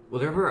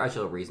 Was there ever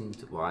actually a reason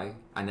to why?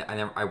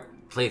 I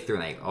played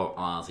through and I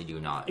honestly do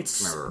not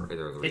remember if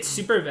there was a reason. It's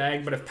super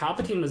vague, but if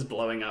Palpatine was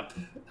blowing up,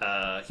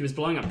 he was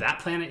blowing up that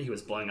planet, he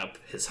was blowing up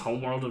his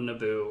homeworld of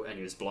Naboo, and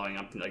he was blowing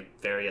up like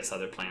various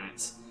other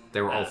planets. They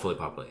were all fully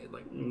populated.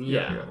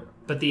 Yeah.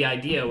 But the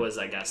idea was,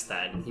 I guess,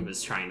 that he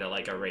was trying to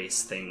like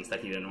erase things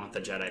that he didn't want the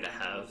Jedi to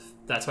have.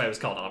 That's why it was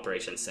called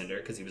Operation Cinder,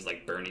 because he was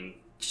like burning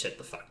shit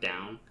the fuck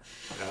down.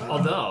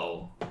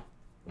 Although,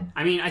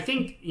 I mean, I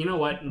think, you know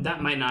what,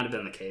 that might not have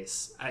been the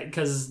case.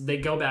 Because they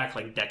go back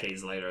like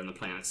decades later and the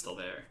planet's still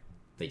there.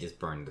 They just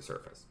burned the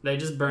surface. They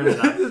just burned it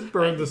up. Just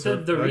burned the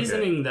surface. The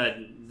reasoning that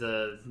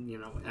the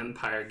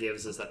Empire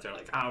gives is that they're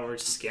like, oh, we're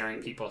just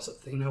scaring people so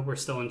they know we're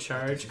still in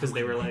charge. Because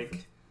they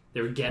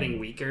were getting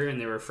weaker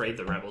and they were afraid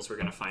the rebels were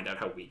going to find out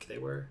how weak they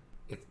were.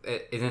 Isn't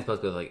it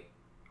supposed to be like,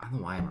 I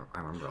don't know why I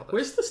remember all this.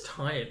 Where's this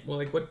tie-in? Well,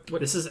 like what?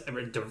 This is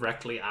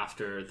directly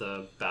after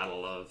the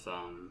Battle of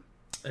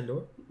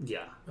Endor?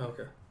 Yeah. Oh,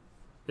 okay.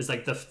 It's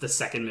like the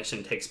second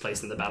mission takes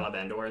place in the Battle of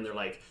Endor, and they're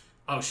like,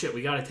 oh shit,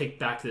 we gotta take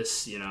back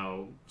this,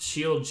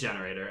 shield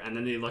generator. And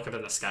then they look up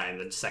in the sky and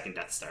the second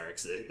Death Star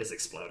is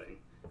exploding.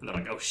 And they're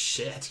like, oh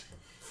shit,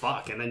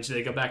 fuck. And then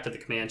they go back to the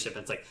command ship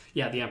and it's like,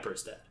 yeah, the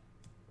Emperor's dead.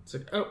 It's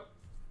like, oh.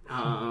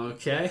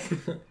 Okay.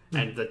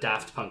 And the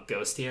Daft Punk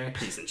ghost here,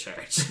 he's in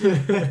charge.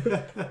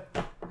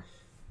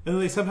 And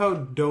they somehow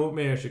don't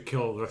manage to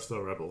kill the rest of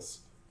the rebels.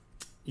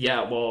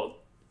 Yeah, well,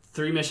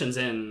 3 missions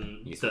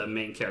in, the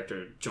main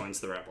character joins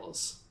the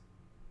rebels.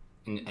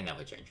 And that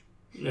would change.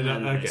 And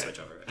then they switch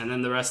over. And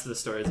then the rest of the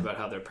story is about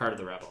how they're part of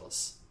the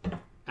rebels.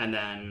 And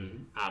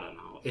then, I don't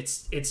know.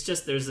 It's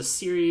just, there's a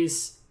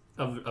series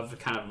of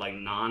kind of like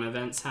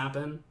non-events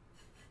happen.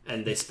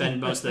 And they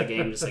spend most of the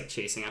game just like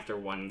chasing after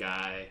one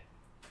guy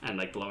and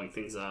like blowing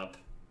things up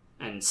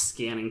and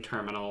scanning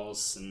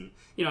terminals. And,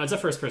 it's a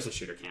first-person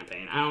shooter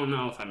campaign. I don't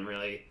know if I'm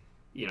really,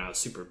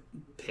 super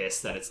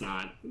pissed that it's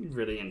not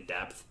really in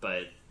depth,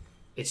 but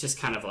it's just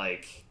kind of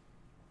like,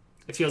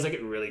 it feels like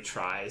it really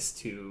tries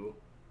to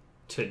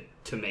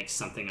make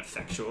something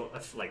effectual,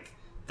 like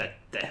that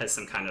has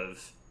some kind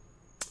of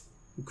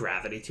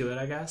gravity to it,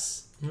 I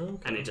guess.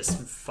 Okay. And it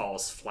just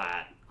falls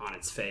flat on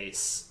its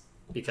face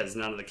because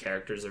none of the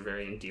characters are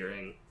very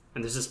endearing.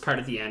 And there's this part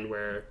at the end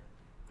where,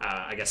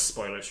 I guess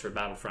spoilers for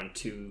Battlefront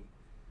 2.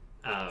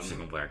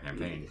 Single player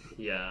campaign.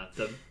 Yeah,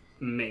 the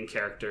main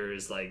character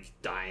is like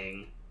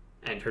dying,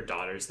 and her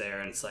daughter's there,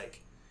 and it's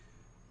like,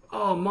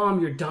 "Oh,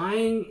 Mom, you're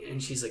dying,"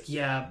 and she's like,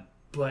 "Yeah,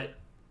 but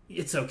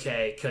it's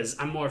okay because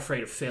I'm more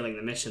afraid of failing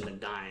the mission than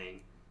dying."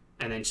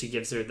 And then she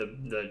gives her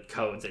the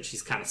codes, and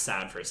she's kind of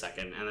sad for a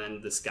second, and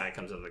then this guy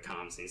comes over the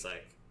comms, and he's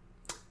like,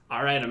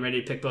 "All right, I'm ready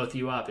to pick both of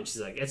you up," and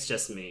she's like, "It's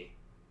just me.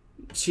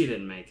 She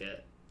didn't make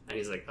it." And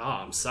he's like, "Oh,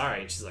 I'm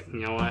sorry," and she's like, "You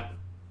know what?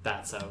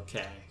 That's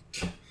okay."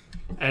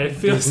 And it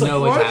feels There's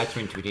no like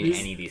attachment between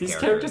any of these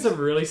characters have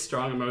really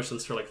strong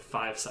emotions for like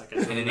 5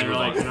 seconds. And then they're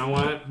like, you know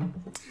what?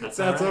 That's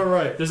all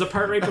right. There's a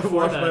part right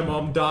before that. I watched my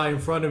mom die in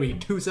front of me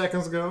 2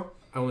 seconds ago.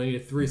 I only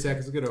needed 3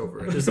 seconds to get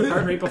over it. There's a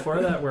part right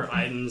before that where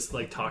Aiden's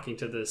like talking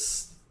to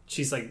this.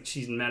 She's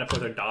met up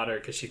with her daughter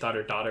because she thought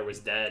her daughter was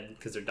dead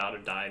because her daughter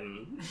died,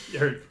 and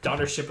her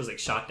daughter's ship was like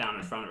shot down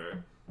in front of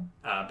her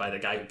by the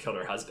guy who killed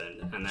her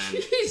husband. And then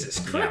Jesus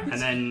Christ!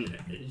 And then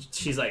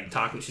she's like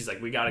talking. She's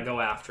like, "We got to go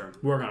after him.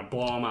 We're gonna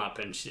blow him up."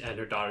 And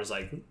her daughter's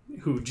like,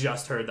 who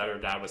just heard that her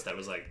dad was dead,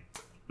 was like,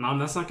 "Mom,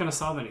 that's not gonna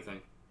solve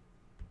anything."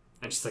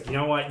 And she's like, "You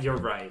know what? You're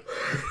right."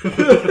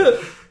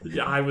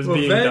 Yeah, I was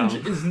being dumb.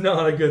 Revenge is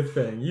not a good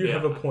thing. You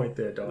have a point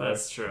there, daughter.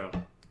 That's true.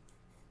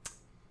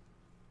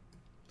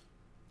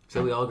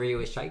 So we all agree it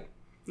was shite?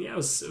 Yeah, it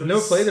was no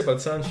played but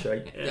sounds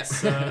shite.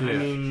 It's, I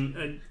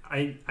mean,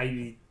 I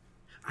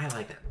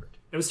like that word.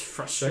 It was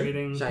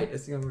frustrating. Shite.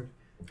 It's the word.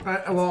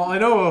 I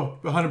know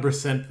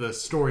 100% the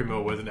story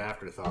mode was an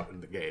afterthought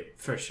in the game.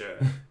 For sure.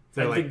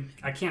 So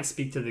I can't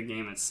speak to the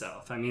game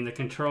itself. I mean, the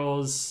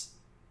controls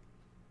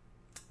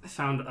I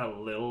found a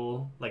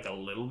little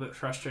bit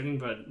frustrating,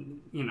 but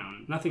you know,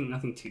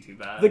 nothing too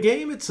bad. The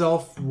game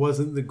itself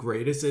wasn't the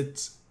greatest.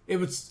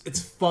 It's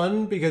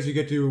fun because you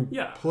get to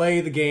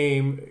play the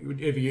game.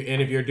 If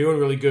you're doing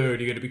really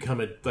good, you get to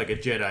become a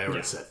Jedi or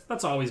a Sith.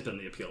 That's always been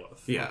the appeal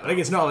of. Yeah,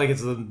 it's not like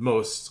it's the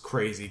most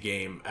crazy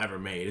game ever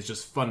made. It's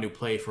just fun to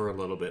play for a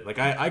little bit. Like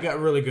I got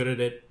really good at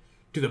it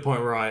to the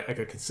point where I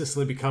could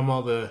consistently become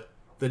all the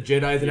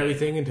Jedis and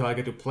everything until I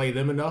get to play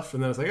them enough,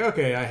 and then I was like,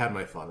 okay, I had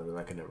my fun, and then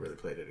I could never really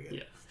play it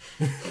again.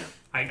 Yeah.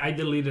 I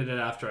deleted it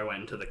after I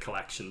went into the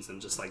collections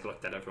and just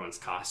looked at everyone's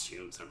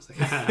costumes. I was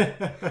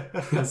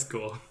like, that's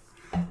cool.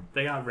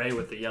 They got Rey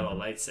with the yellow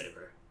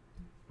lightsaber,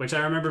 which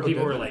I remember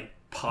people were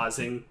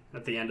pausing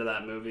at the end of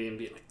that movie and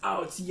being like,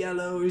 "Oh, it's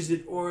yellow. Is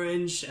it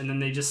orange?" And then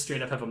they just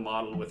straight up have a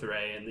model with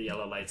Rey and the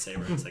yellow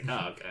lightsaber. It's like,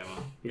 oh, okay,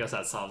 well, I guess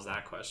that solves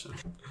that question.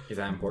 Is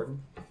that important?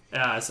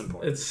 Yeah, it's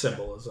important. It's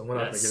symbolism. We're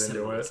not going to get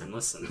into it.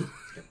 Listen,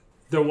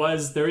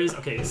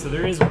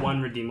 there is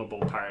one redeemable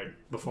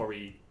part before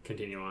we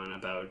continue on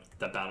about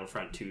the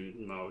Battlefront 2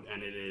 mode,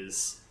 and it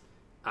is,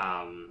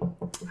 I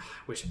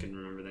wish I could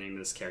remember the name of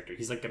this character.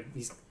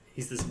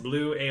 He's this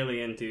blue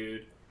alien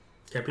dude.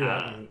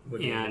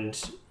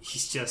 And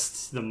he's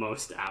just the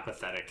most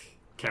apathetic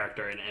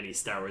character in any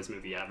Star Wars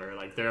movie ever.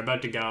 They're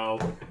about to go,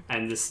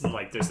 and there's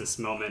this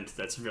moment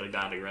that's really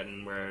badly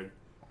written where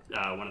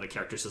one of the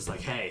characters is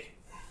like, "Hey,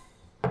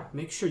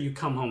 make sure you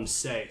come home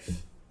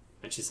safe."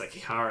 And she's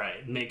like, "All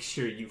right, make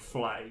sure you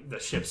fly the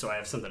ship so I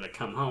have something to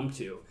come home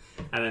to."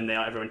 And then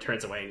everyone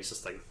turns away, and he's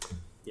just like,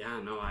 "Yeah,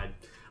 no,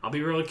 I'll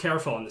be really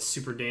careful on this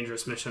super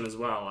dangerous mission as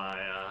well.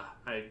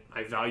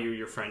 I value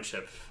your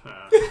friendship."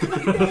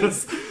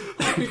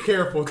 Be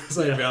careful because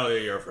I value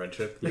your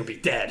friendship. You'll be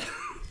dead.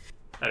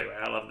 Anyway,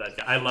 I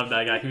love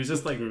that guy. He was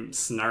just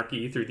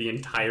snarky through the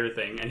entire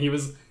thing, and he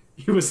was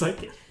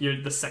like,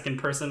 "You're the second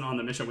person on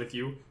the mission with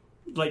you."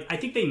 I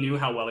think they knew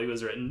how well he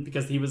was written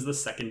because he was the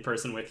second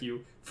person with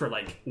you for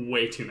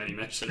way too many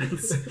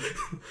missions.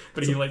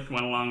 But he went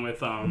along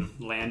with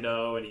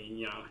Lando, and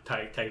he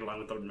tagged along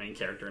with the main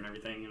character and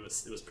everything. It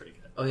was pretty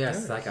good. Oh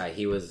yes, that guy.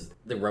 He was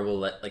the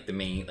rebel, the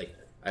main.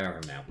 I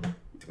remember him now.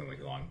 It took me way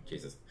too long.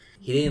 Jesus.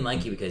 He didn't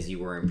like you because you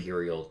were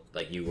Imperial.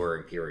 You were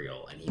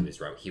Imperial, and he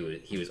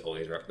was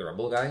always the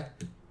rebel guy.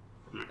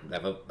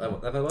 That what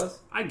was?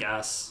 I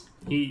guess.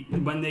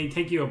 When they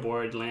take you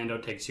aboard, Lando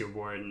takes you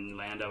aboard, and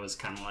Lando is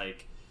kind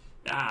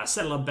of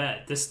settle a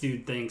bet. This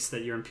dude thinks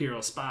that you're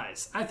Imperial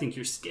spies. I think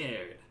you're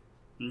scared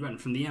and run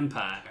from the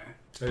Empire.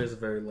 That is a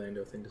very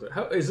Lando thing to say.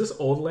 How is this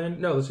old Lando?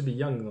 No, this would be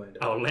young Lando.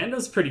 Oh,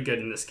 Lando's pretty good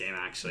in this game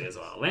actually as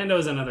well.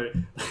 Lando's another.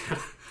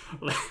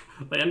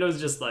 Lando's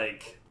just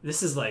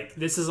this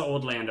is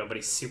old Lando, but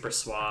he's super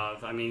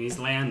suave. I mean, he's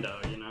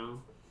Lando, you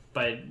know.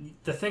 But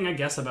the thing I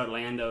guess about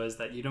Lando is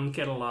that you don't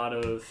get a lot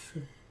of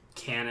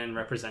canon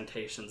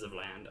representations of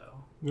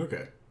Lando.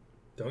 Okay.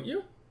 Don't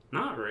you?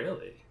 Not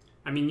really.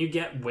 I mean, you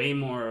get way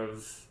more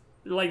of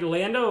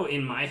Lando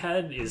in my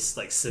head is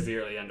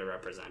severely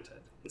underrepresented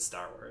in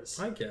Star Wars.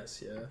 I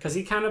guess, yeah. Because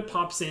he kind of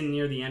pops in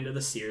near the end of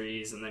the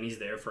series, and then he's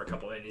there for a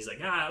couple of days, and he's like,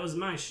 that was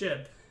my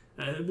ship.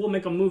 We'll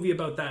make a movie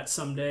about that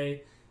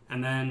someday.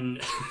 And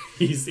then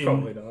he's in...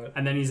 Probably not.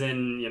 And then he's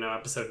in,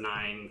 episode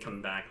 9,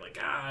 coming back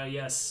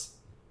yes,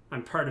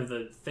 I'm part of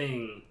the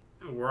thing.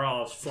 We're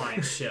all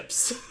flying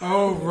ships.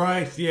 Oh,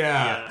 right,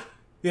 yeah.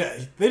 Yeah,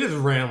 they just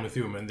ran with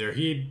him in there.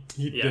 He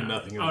did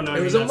nothing. Oh, no,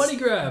 it was a money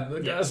grab.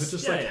 The guys were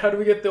just how do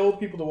we get the old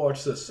people to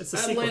watch this? It's a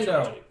sequel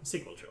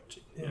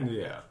trilogy.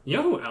 Yeah. You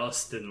know who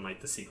else didn't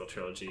like the sequel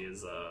trilogy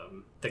is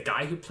the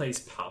guy who plays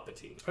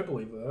Palpatine. I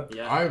believe that.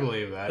 Yeah. I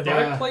believe that. If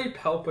I played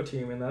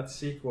Palpatine in that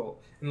sequel,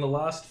 in the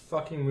last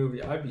fucking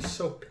movie, I'd be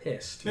so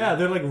pissed. Yeah,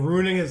 they're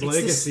ruining his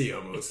legacy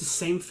almost. It's the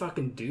same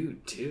fucking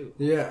dude, too.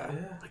 Yeah.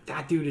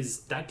 That dude,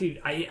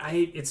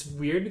 it's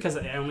weird because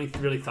I only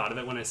really thought of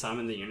it when I saw him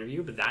in the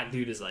interview, but that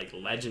dude is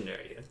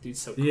legendary. That dude's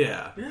so cool.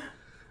 Yeah.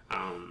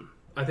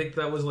 I think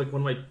that was like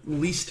one of my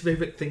least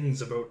favorite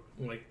things about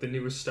like the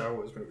newest Star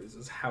Wars movies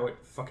is how it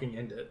fucking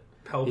ended.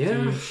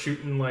 Palpatine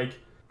shooting like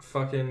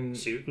fucking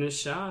shooting a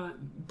shot,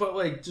 but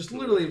like just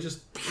literally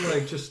just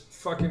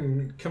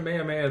fucking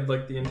Kamehameha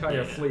like the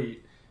entire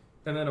fleet,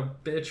 and then a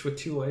bitch with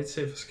 2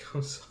 lightsabers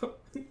comes up.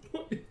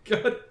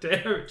 God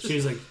damn it! She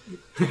was like,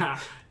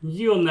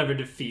 "You'll never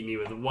defeat me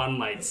with 1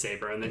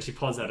 lightsaber," and then she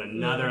pulls out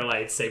another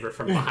lightsaber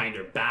from behind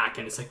her back,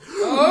 and it's like,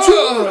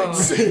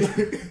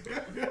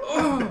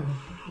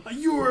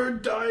 "You're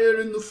dying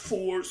in the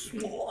Force."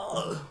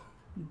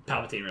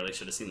 Palpatine really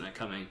should have seen that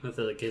coming. With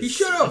like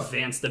his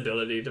advanced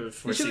ability to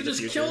foresee the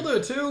future. He should have just killed her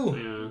too.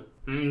 Yeah,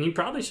 I mean, he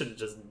probably should have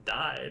just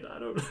died. I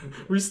don't.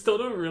 We still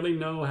don't really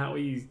know how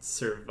he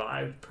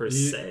survived per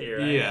se,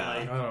 right? Yeah,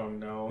 like, I don't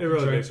know. It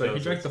really he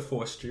drank the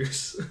Force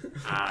juice.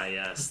 Ah,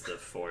 yes, the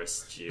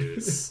Force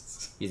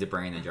juice. He's a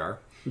brain in a jar.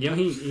 You know,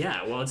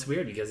 well, it's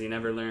weird because he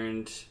never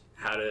learned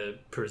how to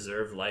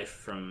preserve life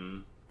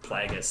from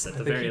Plagueis at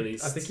the very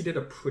least. I think he did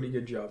a pretty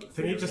good job. I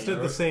think he just did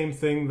the same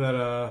thing that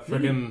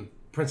friggin'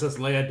 Princess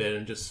Leia did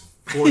and just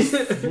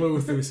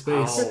flew through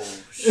space.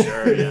 Oh,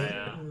 sure,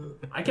 yeah.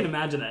 I can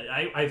imagine that.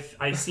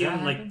 I see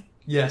him like.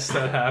 Yes,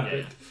 that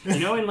happened. Yeah.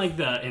 You know,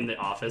 in the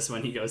Office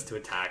when he goes to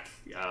attack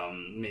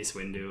Mace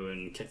Windu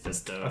and Kit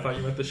Fisto. I thought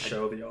you meant the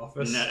show The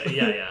Office. No,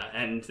 yeah,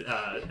 and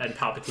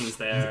Palpatine's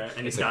there,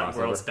 and he's got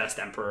world's best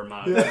Emperor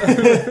mug,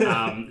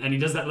 and he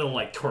does that little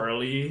like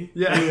twirly,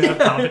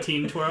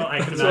 Palpatine twirl. I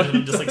can imagine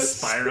him just like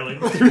spiraling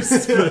through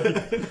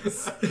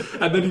space,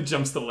 and then he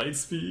jumps to light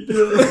speed,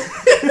 and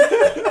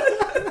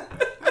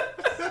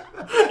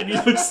he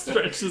like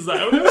stretches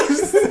out.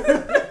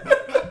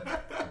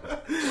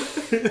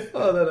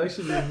 Oh, that'd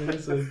actually be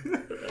amazing.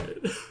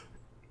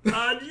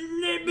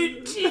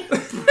 Unlimited.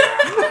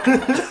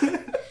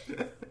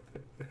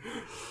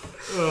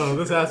 Oh,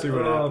 this has to be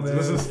what happens. Man.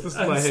 This is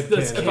my head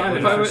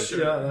canon.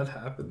 Yeah, that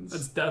happens.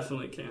 That's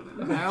definitely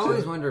canon. I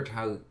always wondered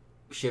how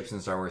ships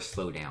in Star Wars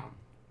slow down.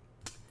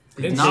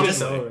 They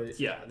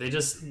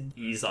just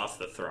ease off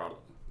the throttle.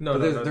 No,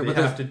 they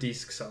have to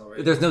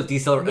decelerate. There's no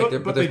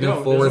decelerate, but there's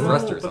no forward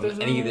thrusters on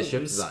any of the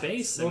ship's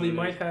space. designs. Well, they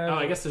might have. Oh,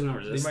 I guess there's no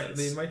resistance.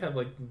 They might have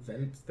like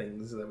vent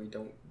things that we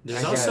don't.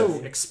 There's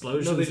also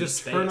explosions. No, they just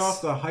in space. turn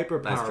off the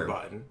hyperpower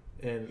button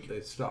and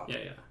they stop.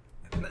 Yeah.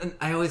 And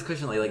I always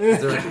question like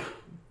is there?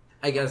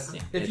 I guess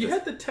if you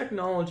had the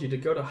technology to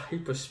go to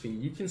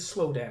hyperspeed, you can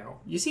slow down.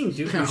 You seen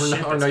Dooku's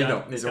ship?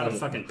 It's got a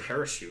fucking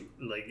parachute.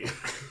 Like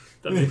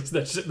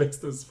that shit makes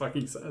those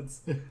fucking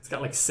sense. It's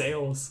got like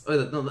sails.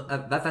 Oh, no,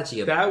 that's actually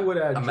a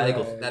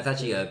medical. That's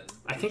actually a.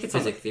 I think it's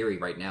physics theory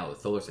right now with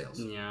solar sails.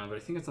 Yeah, but I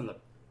think it's on the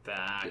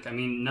back. I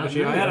mean, none of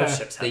Actually, the other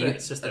ships have it.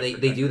 It's just they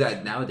do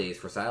that nowadays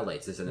for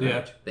satellites. Isn't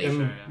it?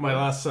 In my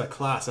last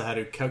class, I had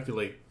to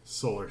calculate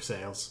solar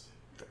sails.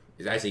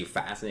 It's actually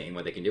fascinating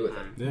what they can do with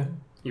it. Yeah.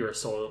 You were a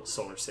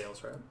solar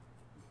sales rep.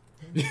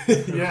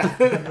 Yeah.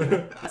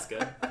 That's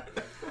good.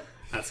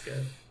 That's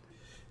good.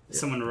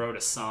 Someone wrote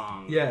a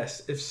song.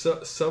 Yes, if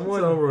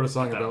someone wrote a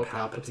song about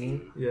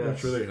Palpatine. Yeah, I'm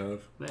sure they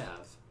have. They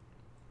have.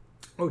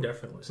 Oh,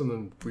 definitely.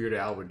 Something Weird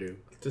Al would do.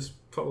 Just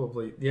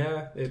probably,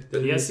 yeah.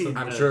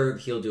 I'm sure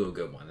he'll do a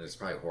good one. It's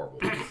probably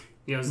horrible.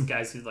 You know, those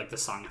guys who like the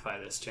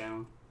Songify This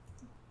channel.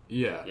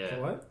 Yeah.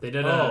 What? They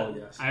did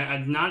yes. I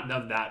not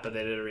of that, but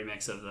they did a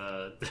remix of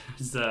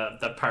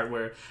the part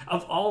where,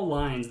 of all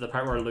lines, the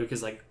part where Luke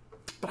is like,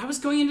 but I was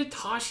going into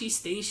Tashi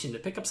Station to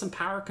pick up some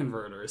power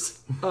converters.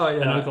 Oh,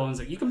 yeah. And Uncle Owen's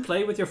like, you can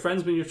play with your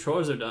friends when your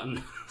chores are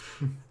done.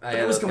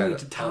 I was going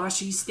to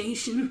Tashi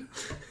Station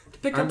to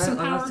pick up some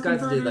power converters.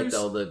 Guys did like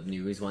all the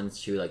news ones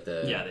too, like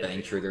the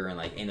Intruder and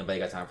like Ain't Nobody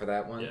Got Time for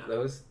That one. Yeah.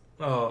 Those.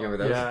 Oh, you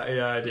remember those?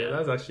 Yeah, I did. That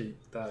was actually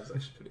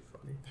pretty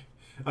funny.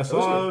 I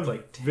saw a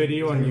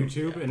video on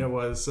YouTube, and it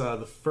was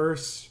the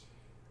first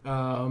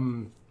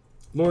Lord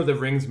of the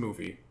Rings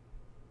movie.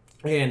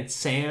 And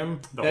Sam...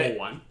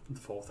 The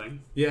whole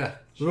thing? Yeah.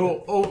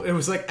 Well, it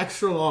was like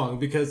extra long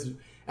because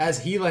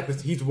as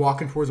he's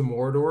walking towards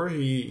Mordor,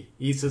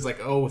 he says like,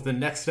 oh, with the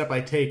next step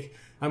I take,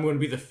 I'm going to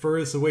be the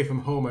furthest away from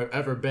home I've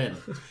ever been.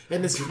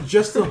 And it's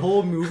just the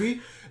whole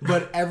movie,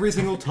 but every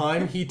single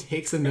time he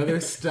takes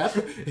another step,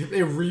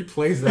 it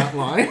replays that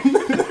line.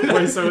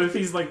 Wait, so if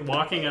he's like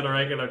walking at a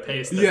regular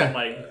pace, doesn't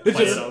like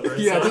play it over?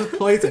 Yeah, it just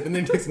plays it, and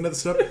then takes another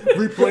step,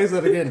 replays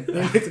it again,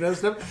 then takes another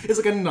step. It's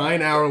like a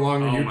 9-hour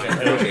long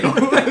YouTube video.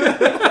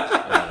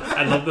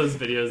 I love those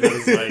videos. It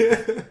was like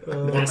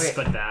this,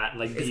 but that,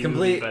 like B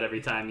movie, but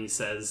every time he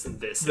says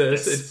this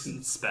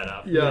it's sped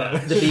up. Yeah.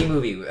 The B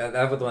movie, that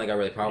was the one that got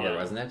really popular,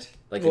 wasn't it?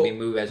 Like the B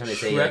movie, I was trying to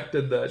say. Shrek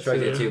did that. Shrek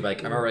did too. Like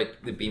I remember,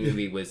 like the B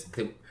movie was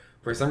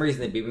for some reason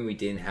the B movie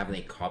didn't have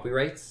any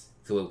copyrights,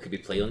 so it could be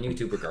played on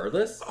YouTube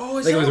regardless. Oh,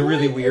 is like that it was a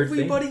really why weird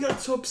everybody thing.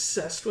 got so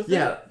obsessed with it?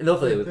 Yeah, and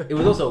also it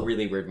was also a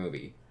really weird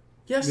movie.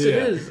 Yes, it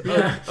is.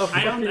 Yeah.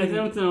 I don't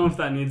know if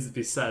that needs to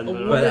be said. A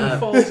woman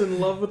falls in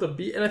love with a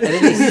bee, and I think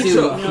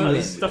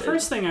the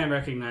first thing I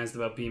recognized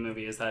about B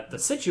movie is that the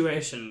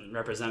situation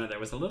represented there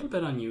was a little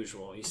bit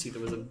unusual. You see,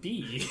 there was a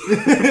bee.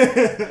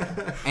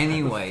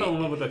 Anyway, fell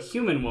in love with a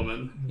human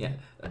woman. Yeah,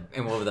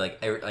 and what was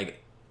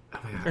like Oh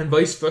my God. And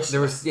vice versa.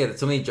 There was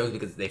so many jokes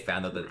because they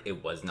found out that there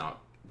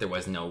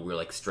was no real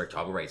like strict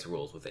copyright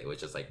rules with it. It was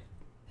just like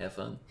have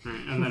fun.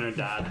 And then her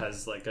dad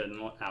has like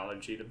an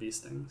allergy to these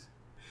things.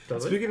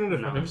 Speaking of,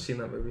 I've never seen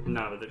that movie.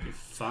 No, but that'd be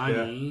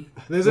funny.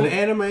 Yeah. There's an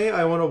anime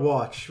I want to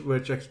watch,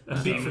 which I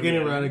keep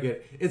forgetting around again.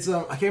 It's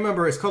I can't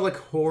remember. It's called like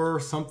horror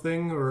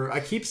something, or I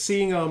keep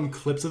seeing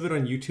clips of it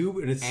on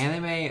YouTube, and it's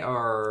anime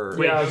or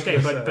wait, okay,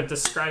 but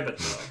describe it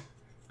though.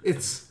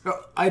 It's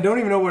I don't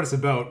even know what it's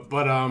about,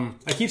 but I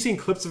keep seeing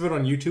clips of it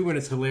on YouTube and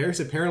it's hilarious.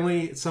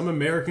 Apparently, some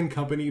American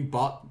company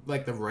bought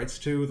like the rights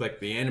to like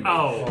the anime,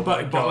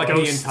 but like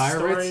the entire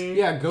rights.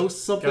 Yeah,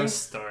 Ghost something.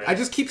 Ghost Story. I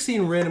just keep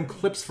seeing random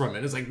clips from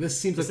it. It's like this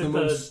seems like the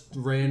most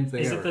random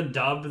thing. Is ever. it the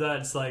dub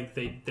that's like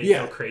they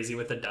go crazy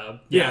with the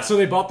dub? Yeah, so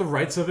they bought the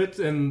rights of it,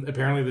 and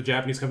apparently the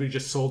Japanese company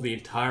just sold the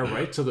entire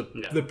right. So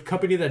the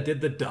company that did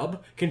the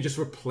dub can just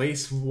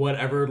replace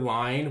whatever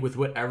line with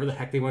whatever the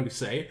heck they want to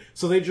say.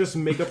 So they just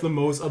make up the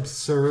most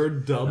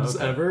absurd dubs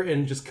ever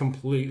and just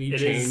completely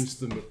change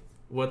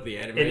what the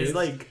anime is. It is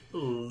like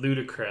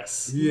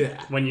ludicrous.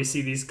 Yeah. When you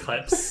see these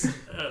clips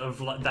of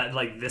that,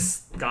 like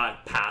this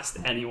got past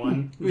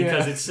anyone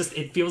because it's just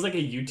it feels like a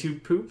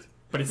YouTube poop,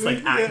 but it's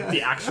like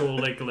the actual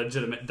like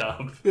legitimate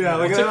dub. Yeah,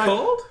 like what's it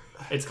called?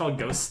 It's called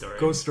Ghost Story.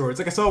 Ghost Story. It's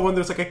like I saw one.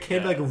 There's like a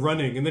kid like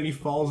running, and then he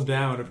falls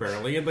down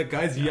apparently, and the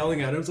guy's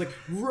yelling at him. It's like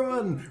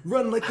run,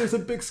 like there's a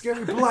big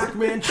scary black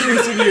man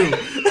chasing you.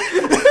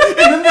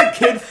 And then the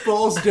kid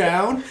falls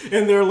down,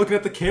 and they're looking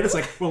at the kid. It's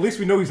like, well, at least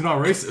we know he's not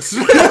racist.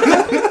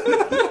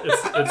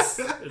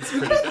 It's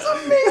pretty good. It's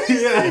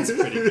amazing. Yeah, it's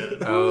pretty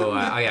good. Oh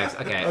yes,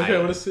 okay. Okay, I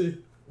want to see.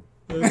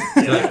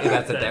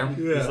 That's it there.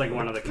 It's like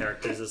one of the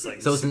characters is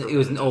like. So it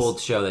was an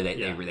old show that they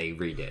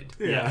redid.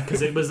 Yeah,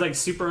 because it was like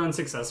super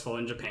unsuccessful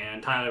in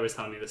Japan. Tyler was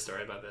telling me the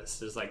story about this.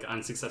 It was like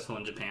unsuccessful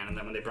in Japan, and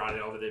then when they brought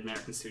it over, the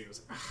American studio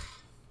was like,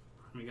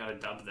 we gotta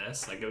dub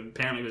this. Like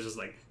apparently it was just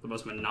like the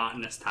most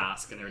monotonous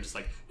task, and they were just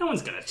like, no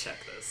one's gonna check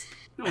this.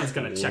 No one's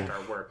gonna check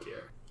our work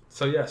here.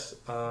 So yes,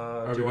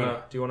 do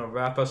you wanna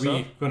wrap us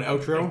up? An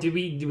outro? Do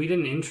we did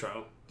an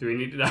intro? Do we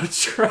need an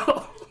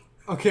outro?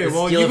 Okay,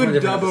 well you can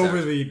dub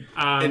over the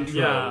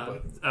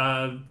intro.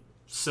 Yeah.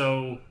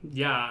 So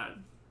yeah.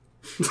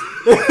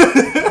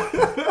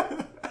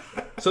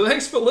 So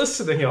thanks for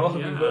listening, y'all.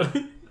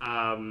 Yeah.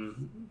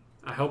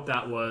 I hope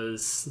that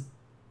was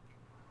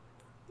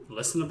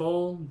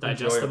listenable,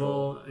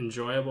 digestible,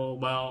 enjoyable.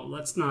 Well,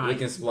 let's not. We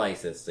can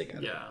splice this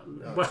together.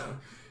 Yeah. Well,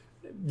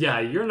 yeah,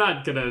 you're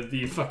not gonna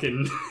be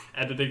fucking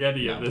editing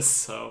any of this,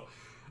 so.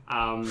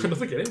 I don't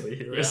think anybody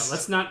here is. Yeah,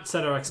 let's not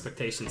set our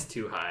expectations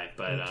too high,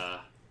 but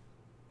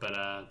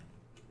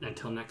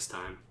until next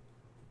time.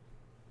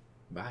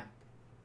 Bye.